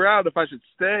trying to figure out if I should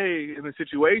stay in the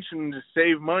situation and just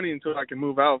save money until I can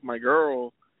move out with my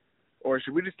girl, or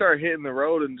should we just start hitting the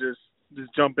road and just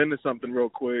jump into something real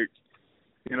quick.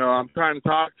 I'm trying to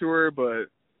talk to her, but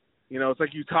it's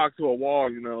like you talk to a wall,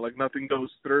 like nothing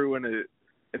goes through, and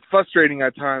it's frustrating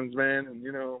at times, man. And,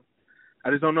 I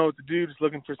just don't know what to do. Just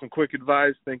looking for some quick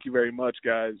advice. Thank you very much,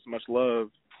 guys. Much love.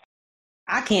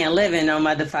 I can't live in no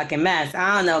motherfucking mess.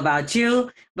 I don't know about you,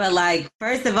 but like,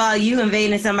 first of all, you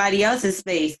invading somebody else's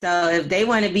space. So if they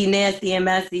want to be nasty and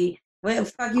messy, what the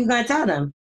fuck you gonna tell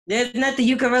them? There's nothing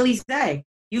you can really say.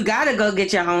 You gotta go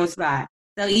get your own spot.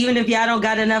 So even if y'all don't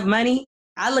got enough money,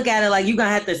 I look at it like you're going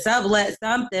to have to sublet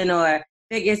something or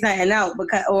figure something out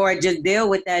or just deal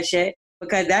with that shit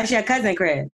because that's your cousin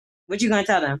crib. What you going to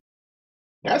tell them?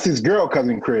 That's his girl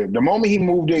cousin crib. The moment he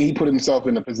moved in, he put himself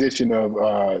in a position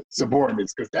of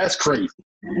subordinates because that's crazy.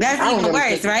 That's even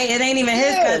worse, right? It ain't even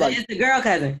his cousin. Like, it's the girl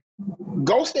cousin.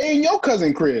 Go stay in your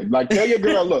cousin crib. Like, tell your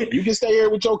girl, look, you can stay here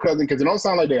with your cousin because it don't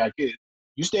sound like they got kids.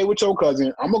 You stay with your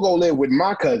cousin. I'm going to go live with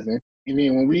my cousin. And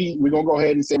then when we're going to go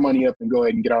ahead and save money up and go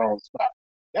ahead and get our own spot.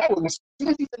 That was, as soon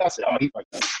as he said, I said, oh, he's like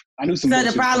that. I knew some. So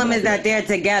the problem is that they're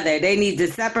together. They need to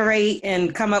separate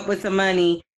and come up with some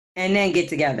money and then get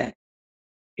together.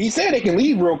 He said they can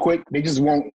leave real quick. They just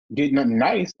won't get nothing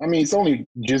nice. I mean, it's only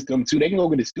just them two. They can go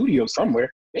get a studio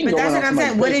somewhere. But that's what I'm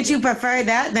saying. Wouldn't you prefer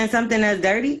that than something that's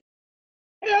dirty?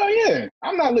 Hell yeah.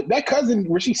 I'm not that cousin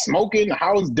where she's smoking, the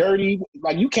house dirty.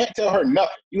 Like, you can't tell her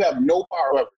nothing. You have no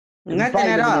power over her. Nothing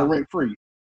at all. Rent free.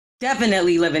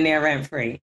 Definitely living there rent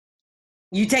free.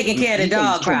 You taking care of the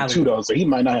dog, probably. Too, though, so he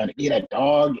might not have to get that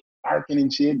dog barking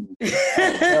and shit.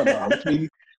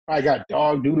 I got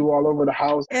dog doodle all over the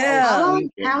house. Yeah.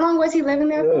 How long was he living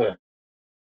there for?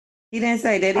 He didn't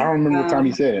say, did he? I don't remember what time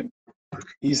he said.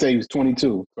 He said he was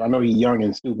 22. So I know he's young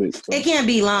and stupid. So. It can't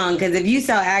be long because if you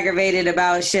so aggravated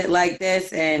about shit like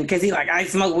this, and because he like, I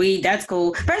smoke weed, that's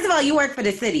cool. First of all, you work for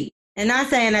the city. And not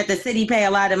saying that the city pay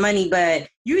a lot of money, but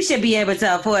you should be able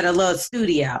to afford a little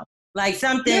studio. Like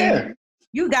something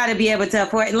you got to be able to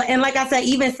afford. And like I said,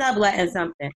 even subletting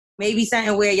something. Maybe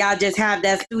something where y'all just have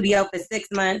that studio for 6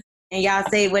 months and y'all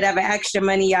save whatever extra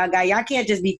money y'all got. Y'all can't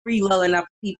just be freeloading up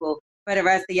people for the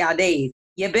rest of y'all days.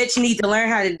 Your bitch need to learn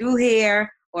how to do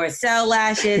hair or sell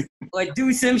lashes or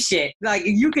do some shit. Like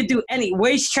you could do any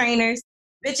waist trainers.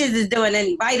 Bitches is doing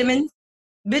any vitamins.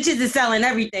 Bitches is selling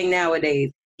everything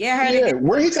nowadays. Get her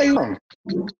where did he say he was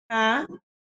from? Huh?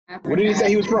 Where did he say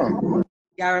he was from?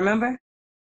 Y'all remember?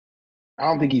 I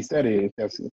don't think he said it.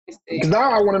 Because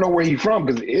now I want to know where he's from,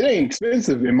 because it ain't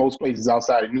expensive in most places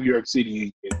outside of New York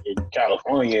City, in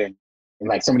California, and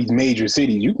like some of these major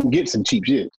cities. You can get some cheap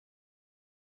shit.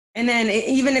 And then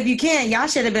even if you can't, y'all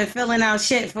should have been filling out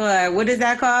shit for, what is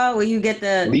that called? Where you get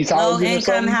the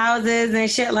low-income houses and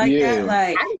shit like that.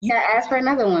 Like, I just got asked for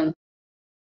another one.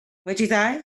 What you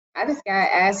say? I just got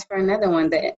asked for another one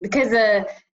because the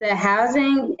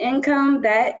housing income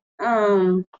that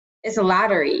it's a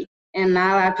lottery, and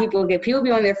not a lot of people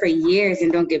be on there for years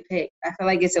and don't get picked. I feel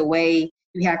like it's a way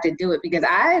you have to do it because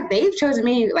they've chosen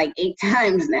me like 8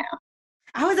 times now.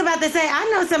 I was about to say, I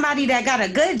know somebody that got a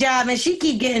good job and she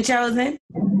keep getting chosen.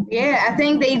 Yeah, I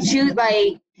think they choose,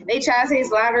 like, they try to say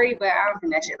it's lottery, but I don't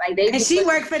think that shit. Like, and she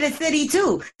worked for the city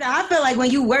too. So I feel like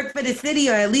when you work for the city,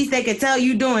 or at least they could tell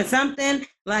you doing something,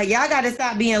 like, y'all got to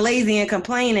stop being lazy and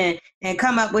complaining and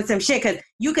come up with some shit. Because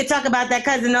you could talk about that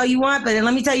cousin all you want, but then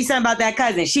let me tell you something about that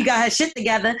cousin. She got her shit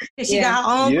together because she got her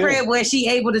own crib where she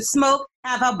able to smoke,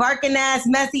 have her barking ass,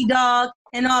 messy dog,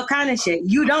 and all kind of shit.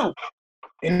 You don't.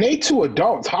 And they 2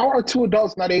 adults. How are 2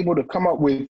 adults not able to come up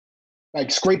with,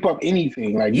 like, scrape up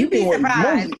anything? Like, you be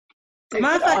surprised.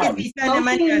 Motherfuckers be spending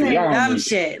money on dumb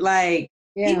shit. Like,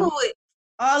 people with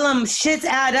all them shits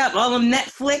add up. All them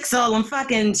Netflix, all them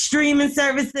fucking streaming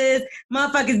services.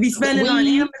 Motherfuckers be spending on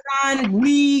Amazon,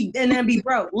 weed, and then be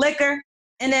broke. Liquor,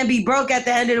 and then be broke at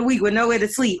the end of the week with nowhere to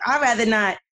sleep. I'd rather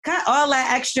not cut all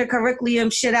that extra curriculum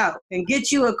shit out and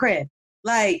get you a crib.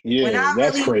 Like, when I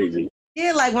that's crazy.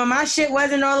 Yeah, like when my shit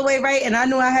wasn't all the way right and I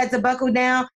knew I had to buckle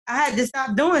down, I had to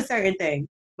stop doing certain things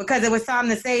because it was time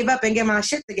to save up and get my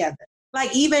shit together.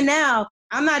 Like, even now,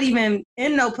 I'm not even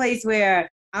in no place where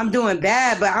I'm doing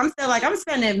bad, but I'm still like, I'm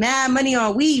spending mad money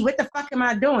on weed. What the fuck am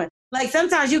I doing? Like,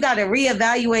 sometimes you got to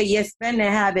reevaluate your spending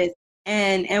habits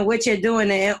and what you're doing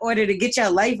in order to get your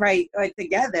life right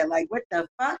together. Like, what the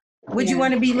fuck would you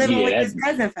want to be living with this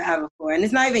cousin forever for? And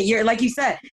it's not even your, like you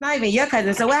said, it's not even your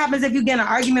cousin. So what happens if you get in an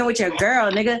argument with your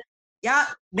girl, nigga? Y'all,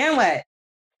 then what?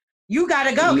 You got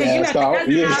to go because you got the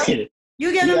cousin house.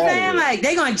 You get what I'm saying? Like,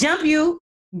 they going to jump you,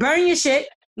 burn your shit.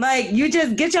 Like, you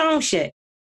just get your own shit.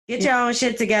 Get your own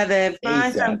shit together.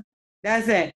 Find some. That's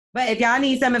it. But if y'all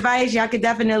need some advice, y'all could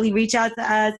definitely reach out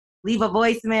to us. Leave a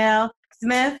voicemail.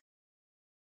 Smith,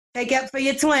 take up for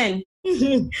your twin.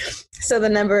 So the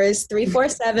number is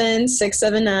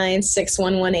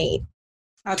 347-679-6118.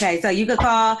 Okay, so you could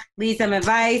call, leave some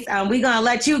advice. We're going to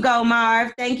let you go,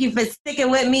 Marv. Thank you for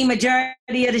sticking with me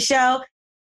majority of the show.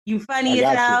 You funny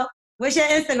as hell. What's your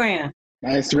Instagram?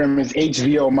 My Instagram is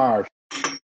HVO Marv.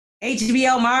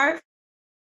 HVO Marv?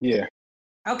 Yeah.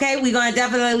 Okay, we're going to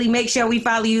definitely make sure we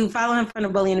follow you. Follow him from the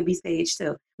Bully and the Beast page,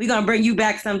 too. We're going to bring you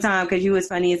back sometime because you was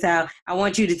funny as hell. I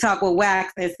want you to talk with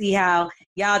Wax and see how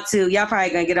y'all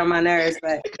probably going to get on my nerves,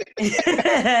 but.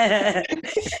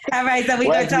 All right, so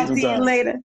we're going to talk to you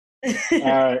later. All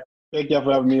right. Thank y'all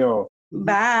for having me on.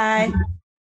 Bye.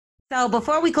 So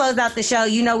before we close out the show,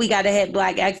 you know we got to hit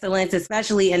Black excellence,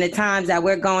 especially in the times that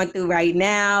we're going through right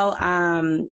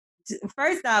now.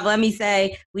 First off, let me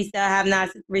say we still have not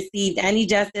received any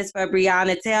justice for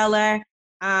Breonna Taylor.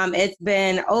 It's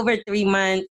been over 3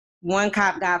 months. 1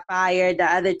 cop got fired. The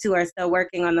other 2 are still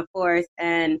working on the force,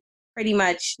 and pretty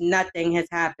much nothing has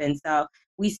happened. So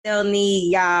we still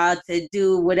need y'all to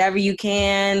do whatever you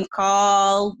can.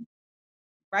 Call,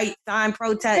 write, sign,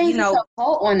 protest. You know,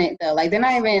 vote on it though. Like, they're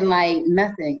not even like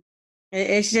nothing.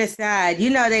 It's just sad.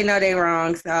 You know they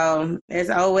wrong. So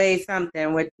there's always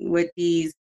something with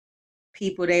these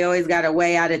people. They always got a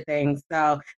way out of things.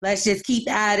 So let's just keep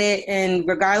at it. And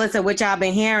regardless of what y'all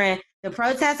been hearing, the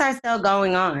protests are still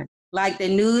going on. Like, the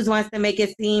news wants to make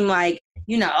it seem like,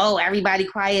 you know, oh, everybody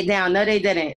quiet down. No, they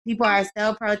didn't. People are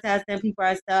still protesting. People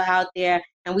are still out there,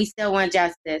 and we still want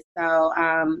justice. So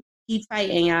keep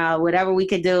fighting, y'all. Whatever we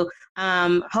could do.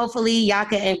 Hopefully, y'all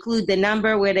can include the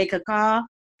number where they could call.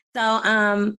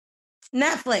 So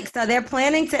Netflix. So they're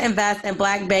planning to invest in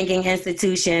Black banking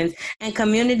institutions and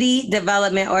community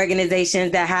development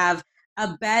organizations that have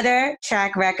a better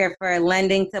track record for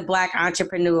lending to Black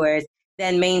entrepreneurs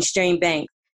than mainstream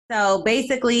banks. So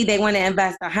basically, they want to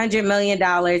invest $100 million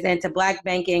into Black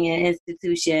banking and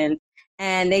institutions.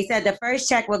 And they said the first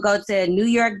check will go to a New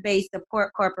York-based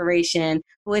Support Corporation,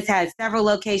 who has had several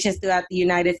locations throughout the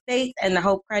United States, and the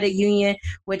Hope Credit Union,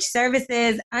 which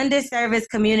services underserviced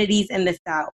communities in the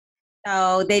South.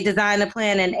 So they designed a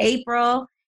plan in April,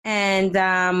 and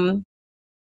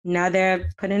now they're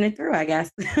putting it through, I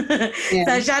guess.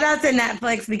 So shout out to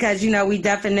Netflix because, you know, we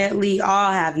definitely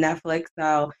all have Netflix.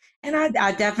 So, and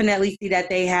I definitely see that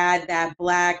they had that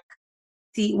Black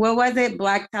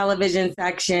television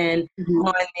section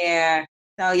on there.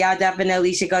 So y'all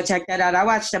definitely should go check that out. I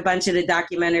watched a bunch of the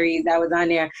documentaries that was on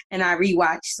there, and I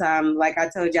rewatched some. Like I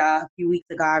told y'all a few weeks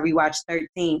ago, I rewatched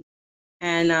 13.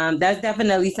 And that's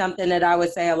definitely something that I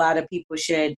would say a lot of people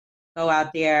should go out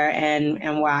there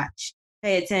and watch.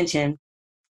 Pay attention.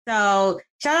 So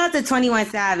shout out to 21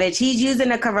 Savage. He's using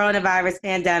the coronavirus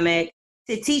pandemic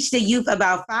to teach the youth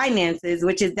about finances,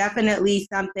 which is definitely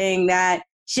something that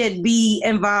should be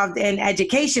involved in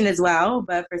education as well.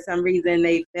 But for some reason,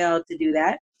 they failed to do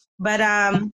that. But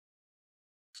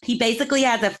he basically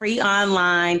has a free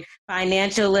online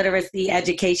financial literacy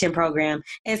education program.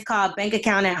 It's called Bank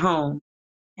Account at Home.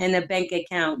 And the bank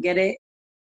account, get it?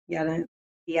 Yeah,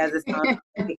 he has his own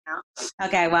bank account.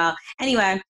 Okay, well,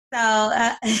 anyway,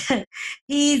 so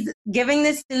he's giving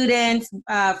the students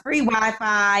free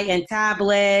Wi-Fi and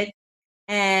tablets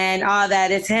and all that.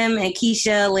 It's him and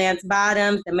Keisha Lance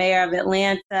Bottoms, the mayor of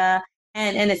Atlanta.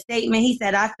 And in a statement, he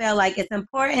said, I feel like it's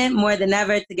important more than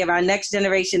ever to give our next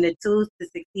generation the tools to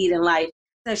succeed in life.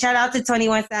 So shout out to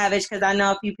 21 Savage, because I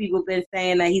know a few people have been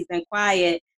saying that he's been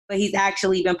quiet, but he's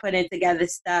actually been putting together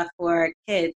stuff for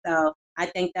kids. So I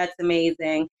think that's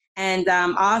amazing. And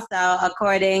also,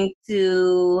 according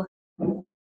to,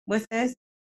 what's this?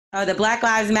 Oh, the Black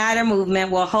Lives Matter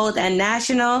movement will hold a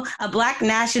Black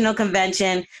National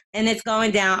Convention, and it's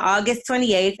going down August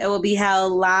 28th. It will be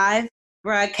held live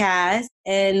broadcast,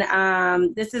 and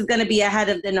this is going to be ahead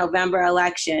of the November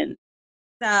election.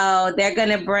 So they're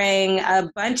going to bring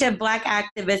a bunch of Black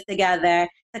activists together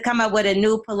to come up with a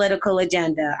new political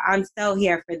agenda. I'm so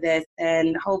here for this,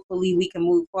 and hopefully we can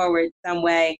move forward some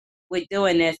way with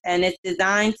doing this. And it's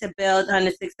designed to build on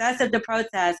the success of the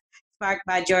protests sparked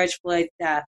by George Floyd's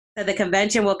death. So the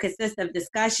convention will consist of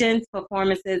discussions,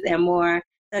 performances, and more.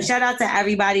 So shout out to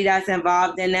everybody that's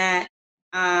involved in that.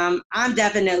 I'm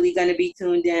definitely going to be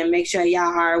tuned in. Make sure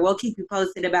y'all are. We'll keep you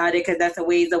posted about it because that's a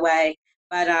ways away.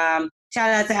 But shout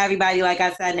out to everybody, like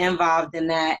I said, involved in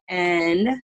that.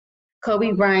 And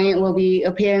Kobe Bryant will be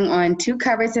appearing on 2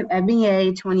 covers of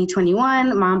NBA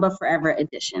 2021 Mamba Forever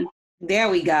edition. There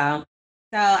we go.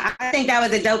 So I think that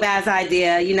was a dope-ass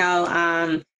idea. You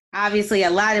know, obviously, a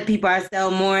lot of people are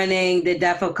still mourning the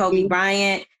death of Kobe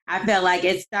Bryant. I feel like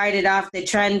it started off the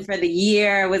trend for the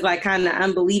year. It was like kind of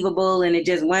unbelievable, and it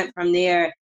just went from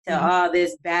there to all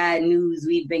this bad news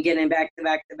we've been getting back to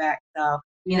back to back. So,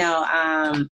 you know,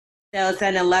 still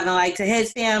sending love and light to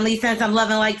his family. Send some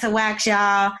love and light to Wax,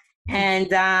 y'all. And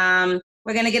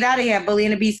we're going to get out of here. Bully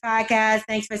and the Beast podcast.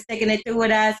 Thanks for sticking it through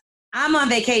with us. I'm on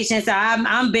vacation, so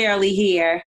I'm barely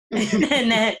here.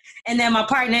 and then my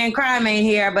partner in crime ain't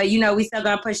here, but you know we still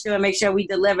gonna push through and make sure we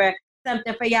deliver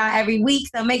something for y'all every week.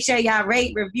 So make sure y'all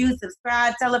rate, review,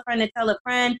 subscribe, tell a friend to tell a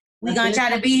friend. We gonna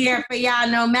try to be here for y'all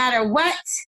no matter what.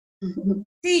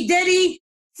 T Diddy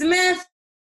Smith,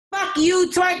 fuck you,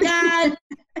 twerk God.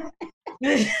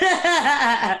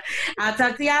 I'll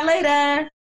talk to y'all later.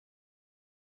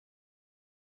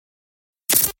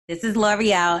 This is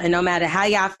L'Oreal, and no matter how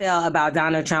y'all feel about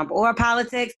Donald Trump or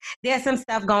politics, there's some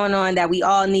stuff going on that we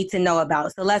all need to know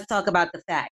about. So let's talk about the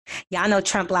facts. Y'all know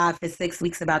Trump lied for 6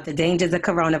 weeks about the dangers of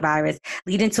coronavirus,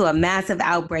 leading to a massive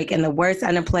outbreak and the worst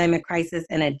unemployment crisis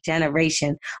in a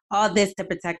generation. All this to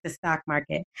protect the stock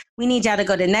market. We need y'all to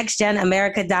go to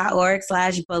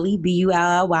nextgenamerica.org/bully,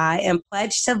 BULLY, and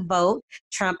pledge to vote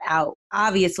Trump out,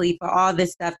 obviously, for all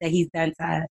this stuff that he's done to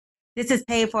us. This is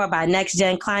paid for by Next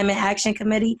Gen Climate Action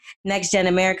Committee,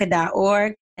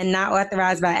 nextgenamerica.org, and not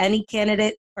authorized by any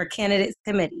candidate or candidates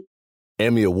committee.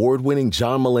 Emmy award-winning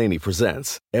John Mulaney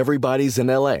presents Everybody's in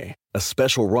L.A., a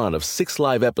special run of 6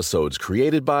 live episodes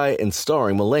created by and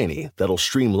starring Mulaney that'll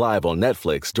stream live on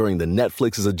Netflix during the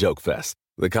Netflix is a Joke Fest.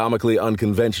 The comically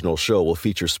unconventional show will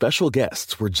feature special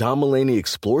guests where John Mulaney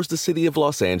explores the city of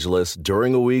Los Angeles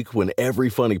during a week when every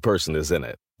funny person is in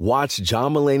it. Watch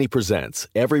John Mulaney Presents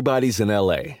Everybody's in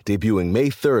L.A., debuting May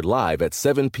 3rd live at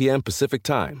 7 p.m. Pacific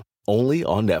Time, only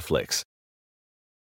on Netflix.